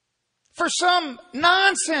for some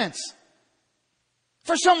nonsense,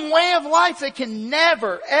 for some way of life that can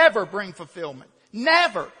never, ever bring fulfillment,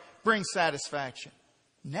 never bring satisfaction.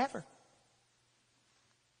 Never.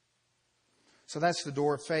 So that's the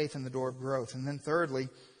door of faith and the door of growth. And then thirdly,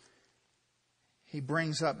 he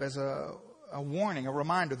brings up as a warning, a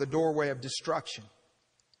reminder, the doorway of destruction.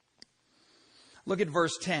 Look at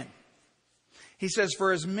verse 10. He says,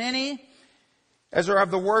 for as many as are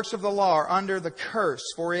of the works of the law are under the curse.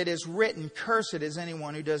 For it is written, cursed is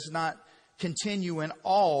anyone who does not continue in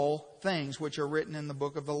all things which are written in the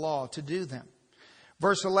book of the law to do them.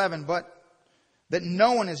 Verse 11, but that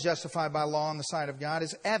no one is justified by law in the sight of God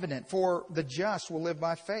is evident, for the just will live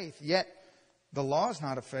by faith. Yet the law is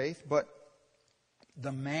not of faith, but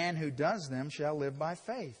the man who does them shall live by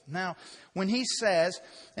faith. Now, when he says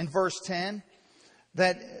in verse 10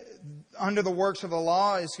 that under the works of the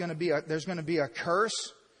law there's going to be a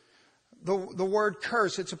curse, the word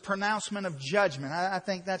curse, it's a pronouncement of judgment. I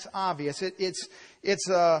think that's obvious. It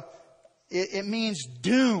means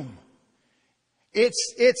doom.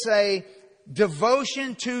 It's a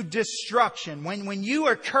devotion to destruction. When you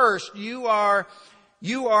are cursed, you are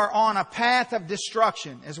on a path of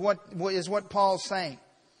destruction, is what Paul's saying.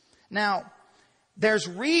 Now, there's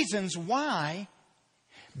reasons why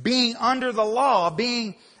being under the law,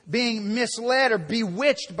 being misled or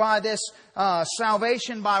bewitched by this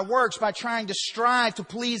salvation by works, by trying to strive to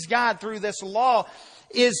please God through this law,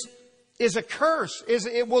 is a curse.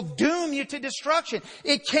 It will doom you to destruction.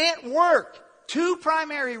 It can't work. Two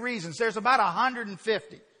primary reasons. There's about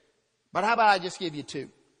 150. But how about I just give you two?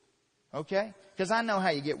 Okay? Because I know how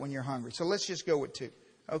you get when you're hungry. So let's just go with two.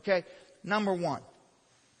 Okay? Number one.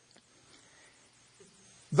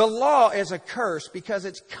 The law is a curse because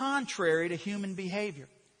it's contrary to human behavior.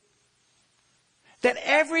 That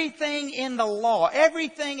everything in the law,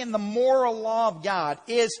 everything in the moral law of God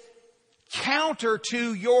is counter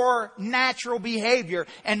to your natural behavior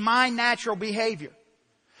and my natural behavior.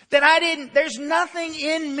 That there's nothing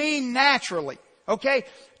in me naturally. Okay?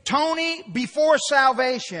 Tony, before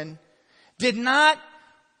salvation, did not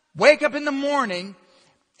wake up in the morning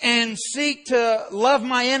and seek to love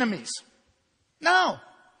my enemies. No.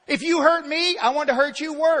 If you hurt me, I wanted to hurt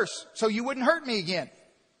you worse, so you wouldn't hurt me again.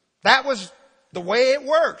 That was the way it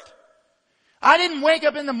worked. I didn't wake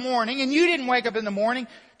up in the morning, and you didn't wake up in the morning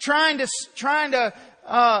trying to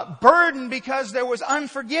burden because there was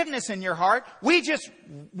unforgiveness in your heart. We just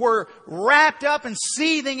were wrapped up and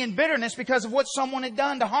seething in bitterness because of what someone had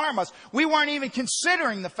done to harm us. We weren't even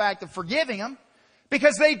considering the fact of forgiving them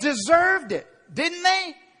because they deserved it, didn't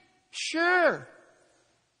they? Sure.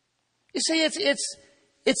 You see,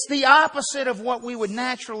 it's the opposite of what we would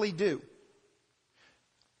naturally do.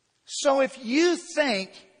 So if you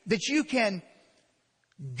think that you can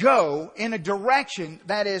go in a direction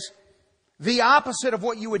that is the opposite of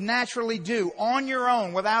what you would naturally do on your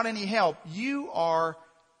own without any help, you are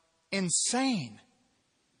insane.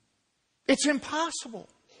 It's impossible.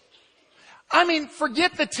 I mean,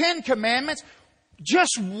 forget the 10 commandments.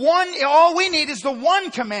 Just one, all we need is the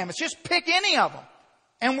one commandment. Just pick any of them.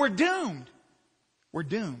 And we're doomed. We're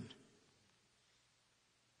doomed.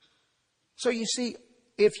 So you see,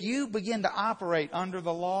 if you begin to operate under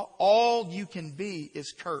the law, all you can be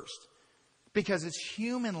is cursed. Because it's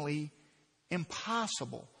humanly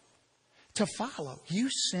impossible to follow. You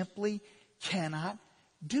simply cannot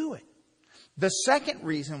do it. The second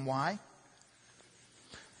reason why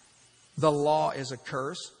the law is a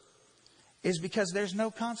curse is because there's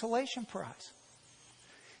no consolation prize.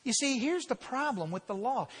 You see, here's the problem with the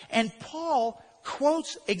law. And Paul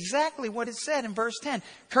quotes exactly what it said in verse 10.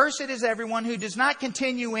 Cursed is everyone who does not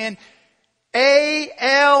continue in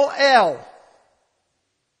A-L-L.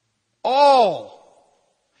 All.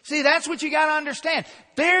 See, that's what you got to understand.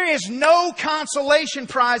 There is no consolation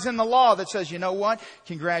prize in the law that says, you know what?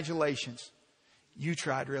 Congratulations. You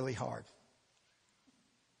tried really hard.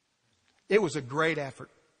 It was a great effort.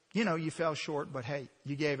 You know, you fell short, but hey,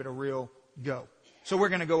 you gave it a real go. So we're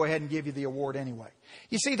going to go ahead and give you the award anyway.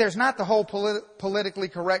 You see, there's not the whole politically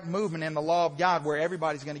correct movement in the law of God where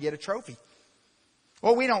everybody's going to get a trophy.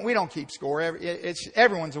 Well, we don't keep score.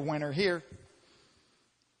 Everyone's a winner here.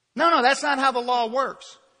 No, that's not how the law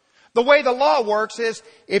works. The way the law works is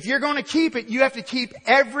if you're going to keep it, you have to keep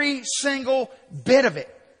every single bit of it.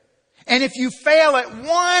 And if you fail at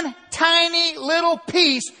one tiny little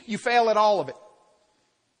piece, you fail at all of it.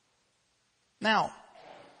 Now,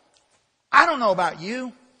 I don't know about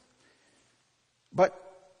you, but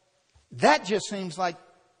that just seems like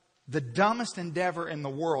the dumbest endeavor in the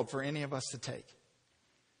world for any of us to take.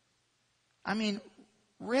 I mean,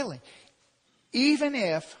 really, even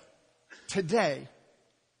if today,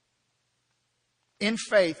 in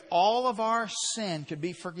faith, all of our sin could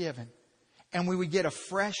be forgiven and we would get a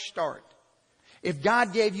fresh start. If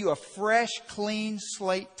God gave you a fresh, clean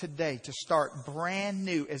slate today to start brand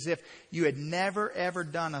new as if you had never, ever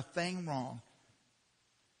done a thing wrong,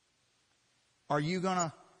 are you going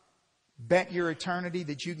to bet your eternity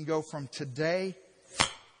that you can go from today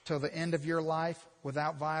till the end of your life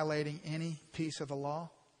without violating any piece of the law?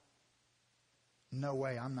 no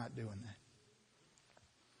way, I'm not doing that.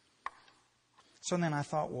 So then I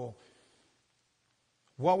thought, well,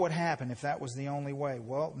 what would happen if that was the only way?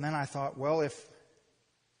 Well, and then I thought, well, if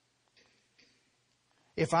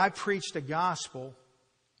I preached a gospel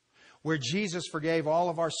where Jesus forgave all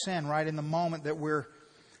of our sin right in the moment that we're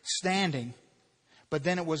standing, but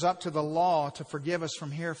then it was up to the law to forgive us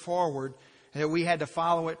from here forward, that we had to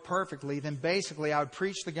follow it perfectly, then basically I would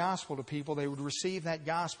preach the gospel to people, they would receive that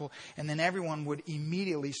gospel, and then everyone would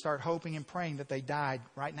immediately start hoping and praying that they died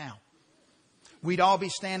right now. We'd all be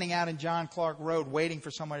standing out in John Clark Road waiting for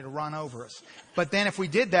somebody to run over us. But then if we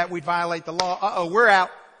did that, we'd violate the law. Uh-oh, we're out.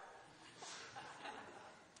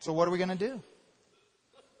 So what are we going to do?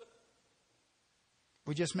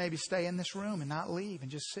 We just maybe stay in this room and not leave and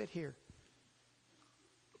just sit here.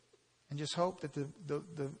 And just hope that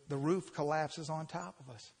the roof collapses on top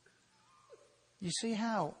of us. You see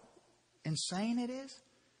how insane it is?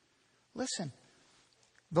 Listen,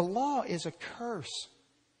 the law is a curse.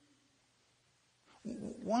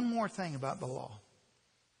 One more thing about the law.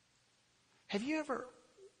 Have you ever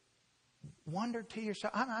wondered to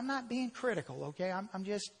yourself, I'm not being critical, okay? I'm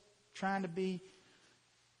just trying to be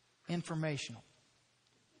informational.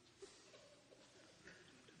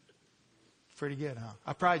 Pretty good, huh?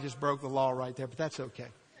 I probably just broke the law right there, but that's okay.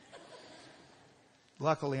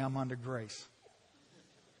 Luckily, I'm under grace.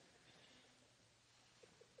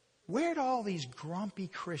 Where do all these grumpy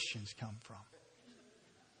Christians come from?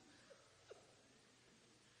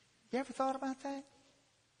 You ever thought about that?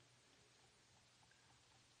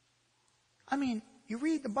 I mean, you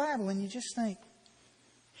read the Bible and you just think,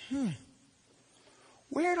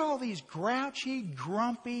 where'd all these grouchy,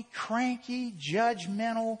 grumpy, cranky,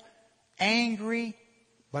 judgmental, angry,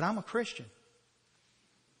 but I'm a Christian?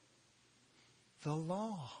 The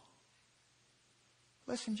law.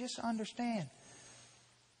 Listen, just understand.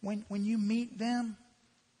 When you meet them,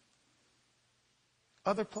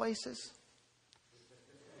 other places,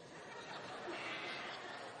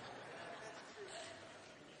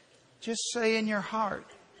 just say in your heart,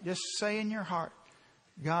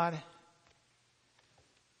 God,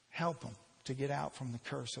 help them to get out from the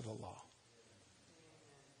curse of the law.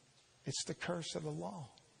 It's the curse of the law.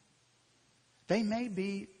 They may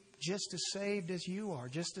be just as saved as you are,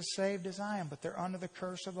 just as saved as I am, but they're under the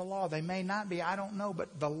curse of the law. They may not be, I don't know,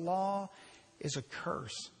 but the law is a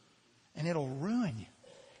curse. And it'll ruin you.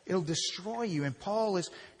 It'll destroy you. And Paul is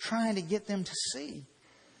trying to get them to see.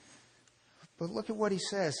 But look at what he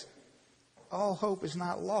says. All hope is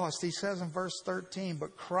not lost. He says in verse 13,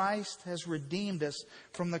 but Christ has redeemed us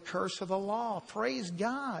from the curse of the law. Praise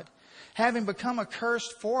God. Having become a curse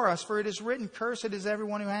for us, for it is written, cursed is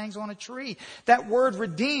everyone who hangs on a tree. That word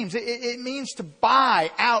redeems. It means to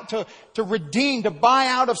buy out, to redeem, to buy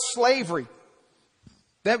out of slavery.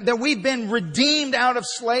 That we've been redeemed out of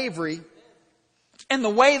slavery. And the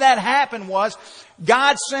way that happened was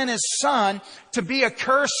God sent His Son to be a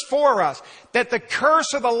curse for us. That the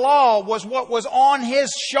curse of the law was what was on His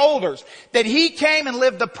shoulders. That He came and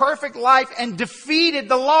lived the perfect life and defeated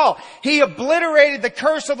the law. He obliterated the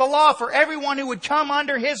curse of the law for everyone who would come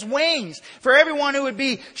under His wings. For everyone who would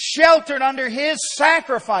be sheltered under His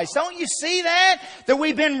sacrifice. Don't you see that? That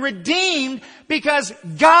we've been redeemed because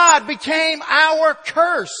God became our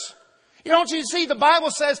curse. Don't you see, the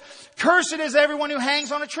Bible says, cursed is everyone who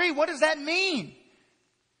hangs on a tree. What does that mean?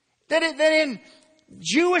 That in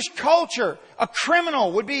Jewish culture, a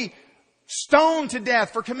criminal would be stoned to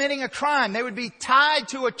death for committing a crime. They would be tied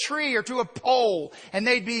to a tree or to a pole, and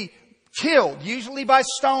they'd be killed, usually by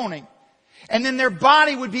stoning. And then their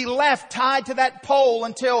body would be left tied to that pole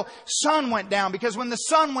until sun went down. Because when the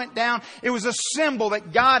sun went down, it was a symbol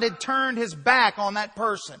that God had turned His back on that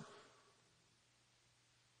person.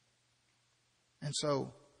 And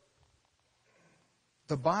so,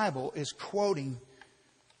 the Bible is quoting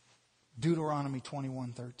Deuteronomy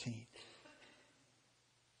 21:13.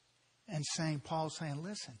 And Paul's saying,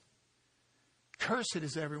 listen, cursed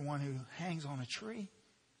is everyone who hangs on a tree.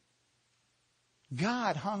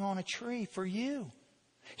 God hung on a tree for you.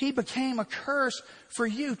 He became a curse for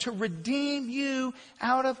you to redeem you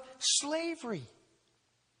out of slavery.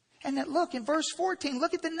 And that, look, in verse 14,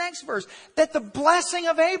 look at the next verse. That the blessing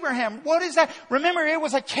of Abraham, what is that? Remember, it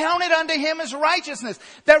was accounted unto him as righteousness.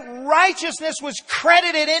 That righteousness was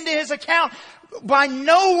credited into his account by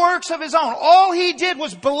no works of his own. All he did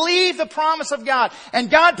was believe the promise of God.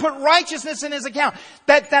 And God put righteousness in his account.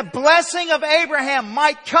 That the blessing of Abraham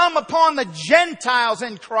might come upon the Gentiles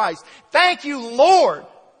in Christ. Thank you, Lord,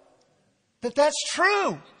 that that's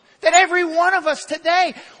true. That every one of us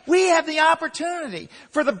today, we have the opportunity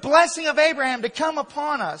for the blessing of Abraham to come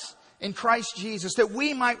upon us in Christ Jesus, that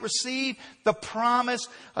we might receive the promise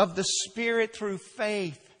of the Spirit through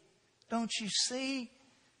faith. Don't you see?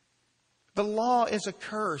 The law is a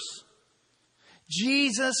curse.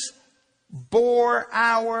 Jesus bore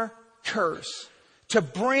our curse to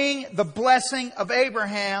bring the blessing of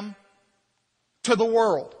Abraham to the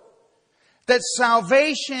world. That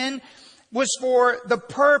salvation was for the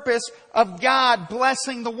purpose of God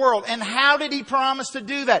blessing the world. And how did He promise to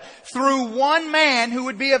do that? Through one man who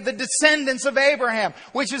would be of the descendants of Abraham,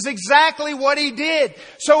 which is exactly what He did.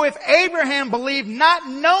 So if Abraham believed, not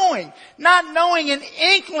knowing an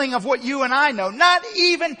inkling of what you and I know,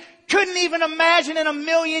 couldn't even imagine in a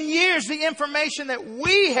million years the information that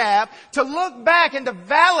we have to look back and to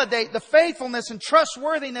validate the faithfulness and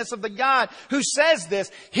trustworthiness of the God who says this.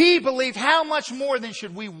 He believed, how much more then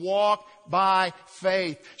should we walk by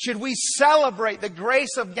faith? Should we celebrate the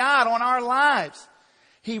grace of God on our lives?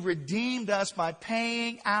 He redeemed us by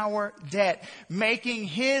paying our debt, making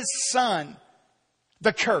His Son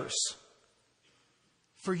the curse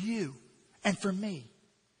for you and for me.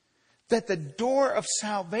 That the door of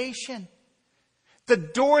salvation, the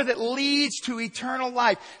door that leads to eternal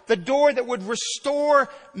life, the door that would restore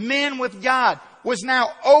men with God, was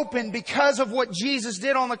now open because of what Jesus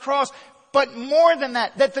did on the cross. But more than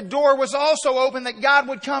that, that the door was also open that God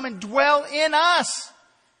would come and dwell in us.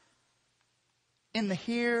 In the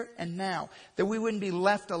here and now. That we wouldn't be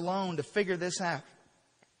left alone to figure this out.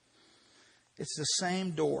 It's the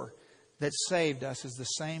same door that saved us is the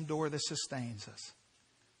same door that sustains us.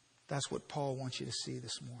 That's what Paul wants you to see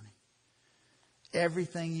this morning.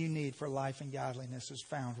 Everything you need for life and godliness is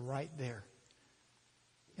found right there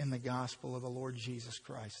in the gospel of the Lord Jesus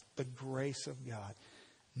Christ. The grace of God,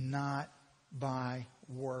 not by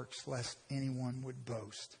works, lest anyone would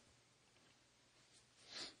boast.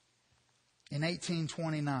 In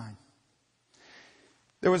 1829,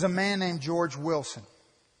 there was a man named George Wilson.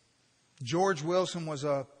 George Wilson was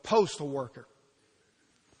a postal worker.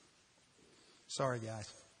 Sorry, guys.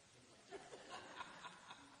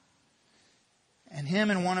 And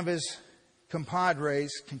him and one of his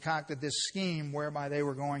compadres concocted this scheme whereby they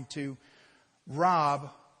were going to rob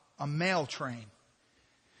a mail train.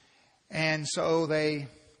 And so they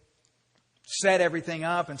set everything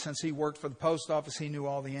up. And since he worked for the post office, he knew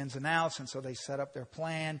all the ins and outs. And so they set up their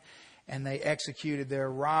plan and they executed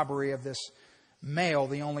their robbery of this mail.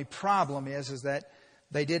 The only problem is that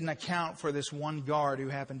they didn't account for this one guard who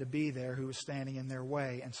happened to be there who was standing in their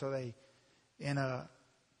way. And so they, in a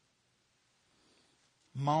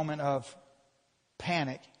moment of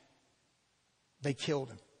panic, they killed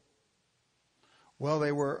him. Well,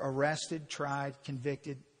 they were arrested, tried,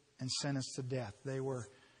 convicted, and sentenced to death. They were,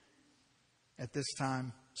 at this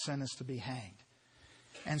time, sentenced to be hanged.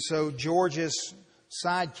 And so George's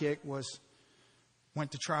sidekick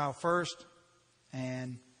went to trial first,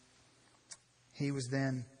 and he was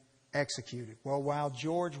then executed. Well, while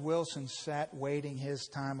George Wilson sat waiting his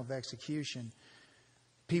time of execution,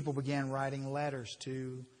 people began writing letters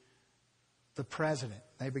to the president.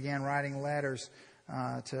 They began writing letters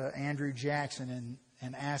to Andrew Jackson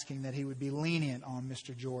and asking that he would be lenient on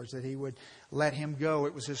Mr. George, that he would let him go.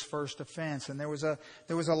 It was his first offense. And there was a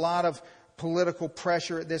lot of political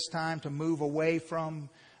pressure at this time to move away from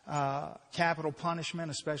capital punishment,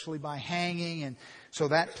 especially by hanging. And so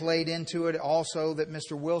that played into it. Also that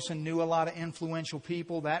Mr. Wilson knew a lot of influential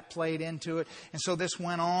people. That played into it. And so this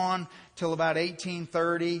went on till about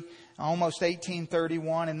 1830, almost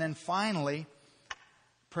 1831. And then finally,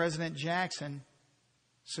 President Jackson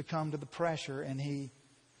succumbed to the pressure and he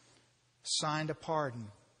signed a pardon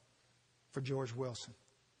for George Wilson.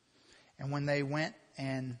 And when they went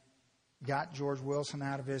and got George Wilson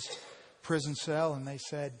out of his prison cell and they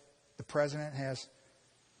said, the president has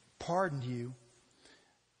pardoned you.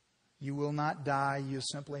 You will not die. You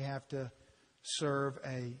simply have to serve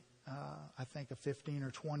I think a 15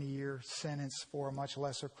 or 20 year sentence for a much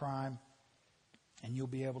lesser crime, and you'll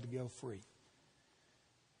be able to go free.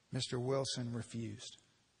 Mr. Wilson refused.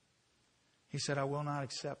 He said, I will not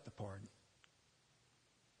accept the pardon.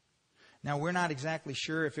 Now, we're not exactly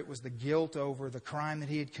sure if it was the guilt over the crime that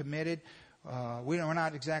he had committed. We're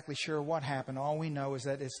not exactly sure what happened. All we know is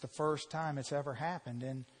that it's the first time it's ever happened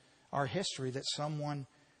in our history that someone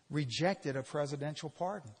rejected a presidential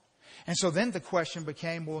pardon. And so then the question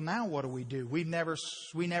became, well, now what do we do? We never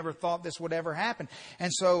thought this would ever happen.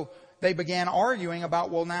 And so they began arguing about,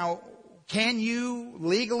 well, now, can you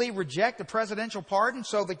legally reject a presidential pardon?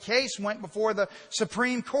 So the case went before the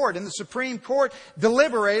Supreme Court, and the Supreme Court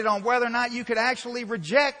deliberated on whether or not you could actually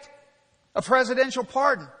reject a presidential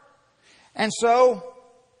pardon. And so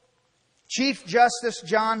Chief Justice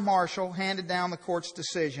John Marshall handed down the court's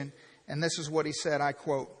decision, And this is what he said, I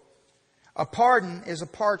quote, "A pardon is a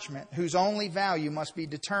parchment whose only value must be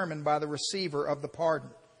determined by the receiver of the pardon.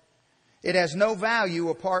 It has no value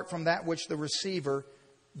apart from that which the receiver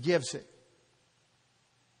gives it."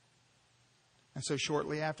 And so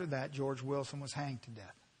shortly after that, George Wilson was hanged to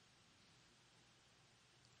death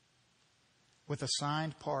with a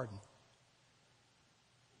signed pardon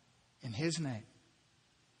in his name.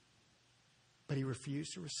 But he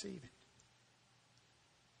refused to receive it.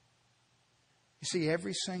 You see,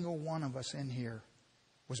 every single one of us in here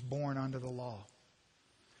was born under the law.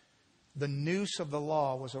 The noose of the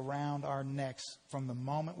law was around our necks from the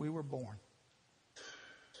moment we were born.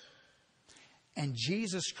 And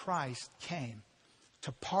Jesus Christ came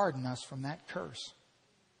to pardon us from that curse.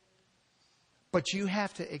 But you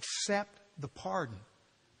have to accept the pardon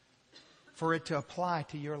for it to apply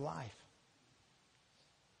to your life.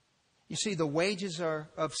 You see, the wages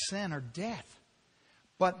of sin are death.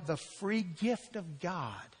 But the free gift of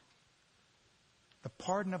God, the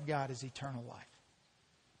pardon of God, is eternal life.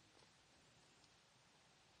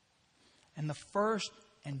 And the first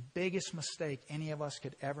and biggest mistake any of us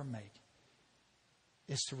could ever make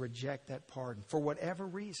is to reject that pardon for whatever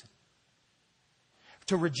reason.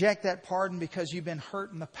 To reject that pardon because you've been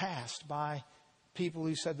hurt in the past by people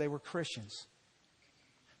who said they were Christians.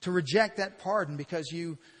 To reject that pardon because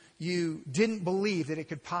you didn't believe that it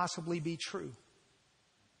could possibly be true.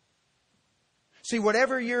 See,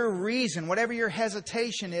 whatever your reason, whatever your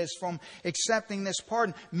hesitation is from accepting this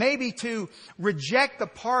pardon, maybe to reject the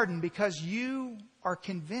pardon because you are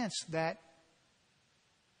convinced that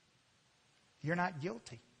you're not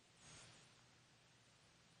guilty.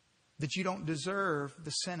 That you don't deserve the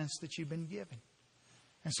sentence that you've been given.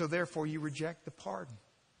 And so therefore you reject the pardon.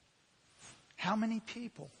 How many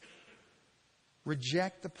people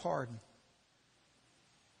reject the pardon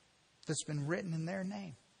that's been written in their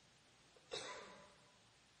name?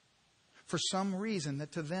 For some reason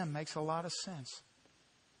that to them makes a lot of sense.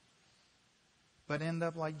 But end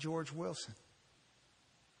up like George Wilson.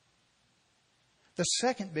 The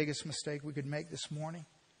second biggest mistake we could make this morning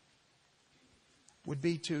would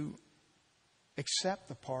be to accept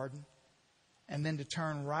the pardon and then to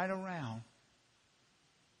turn right around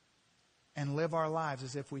and live our lives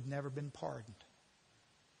as if we'd never been pardoned.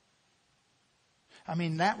 I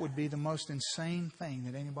mean, that would be the most insane thing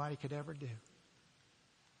that anybody could ever do.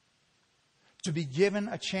 To be given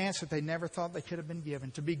a chance that they never thought they could have been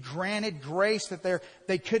given. To be granted grace that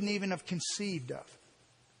they couldn't even have conceived of.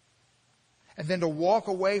 And then to walk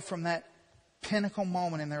away from that pinnacle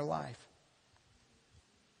moment in their life.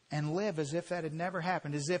 And live as if that had never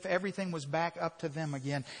happened. As if everything was back up to them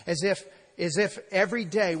again. As if every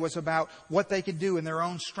day was about what they could do in their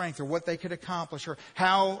own strength. Or what they could accomplish. Or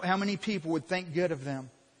how many people would think good of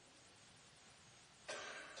them.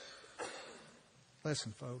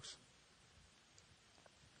 Listen, folks.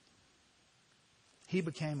 He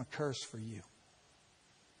became a curse for you.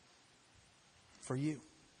 For you.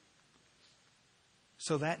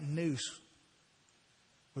 So that noose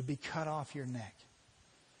would be cut off your neck.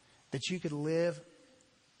 That you could live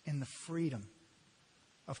in the freedom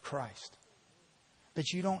of Christ.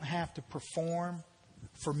 That you don't have to perform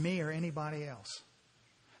for me or anybody else.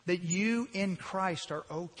 That you in Christ are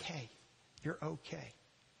okay. You're okay.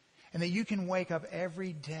 And that you can wake up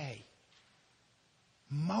every day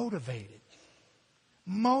motivated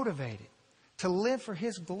to live for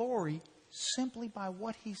His glory simply by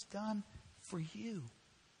what He's done for you.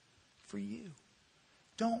 For you.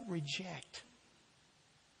 Don't reject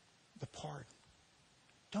the pardon.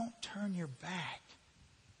 Don't turn your back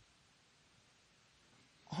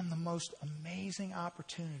on the most amazing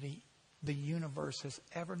opportunity the universe has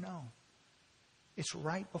ever known. It's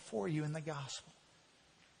right before you in the gospel.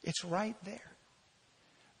 It's right there.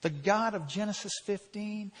 The God of Genesis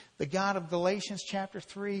 15, the God of Galatians chapter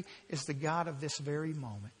 3, is the God of this very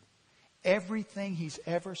moment. Everything He's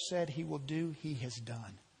ever said He will do, He has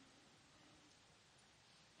done.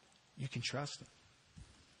 You can trust Him.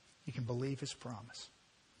 You can believe His promise.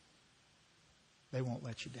 They won't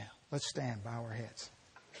let you down. Let's stand, bow our heads.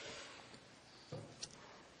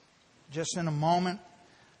 Just in a moment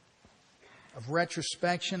of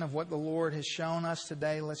retrospection of what the Lord has shown us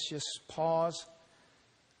today, let's just pause.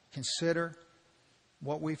 Consider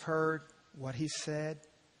what we've heard, what He said,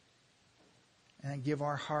 and give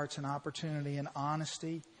our hearts an opportunity in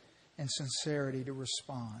honesty and sincerity to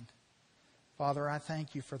respond. Father, I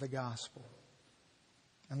thank You for the gospel.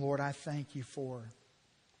 And Lord, I thank You for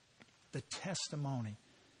the testimony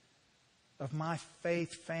of my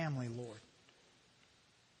faith family, Lord.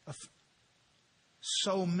 Of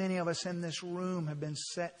so many of us in this room have been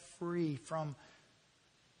set free from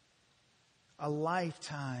a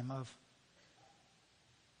lifetime of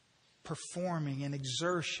performing and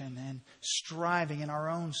exertion and striving in our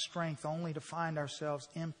own strength only to find ourselves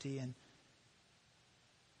empty and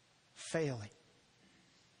failing.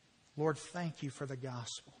 Lord, thank you for the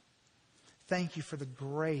gospel. Thank you for the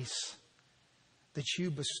grace that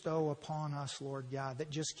you bestow upon us, Lord God, that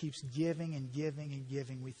just keeps giving and giving and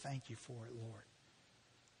giving. We thank you for it, Lord.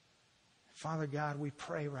 Father God, we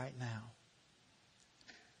pray right now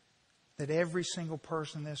that every single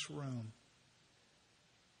person in this room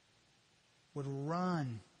would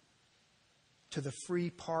run to the free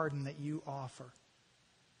pardon that you offer,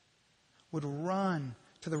 would run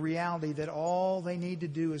to the reality that all they need to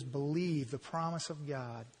do is believe the promise of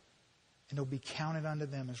God, and it'll be counted unto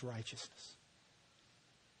them as righteousness.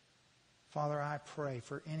 Father, I pray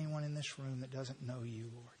for anyone in this room that doesn't know you,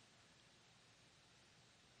 Lord.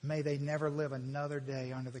 May they never live another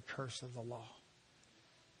day under the curse of the law.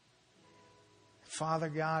 Father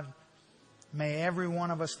God, may every one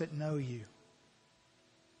of us that know you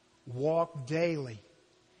walk daily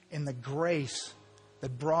in the grace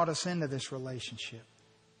that brought us into this relationship.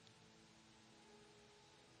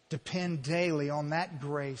 Depend daily on that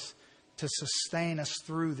grace to sustain us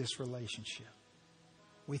through this relationship.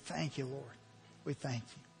 We thank you, Lord. We thank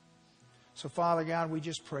you. So, Father God, we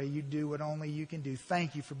just pray you do what only you can do.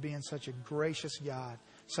 Thank you for being such a gracious God,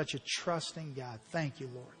 such a trusting God. Thank you,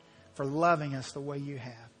 Lord, for loving us the way you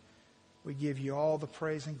have. We give you all the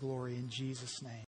praise and glory in Jesus' name.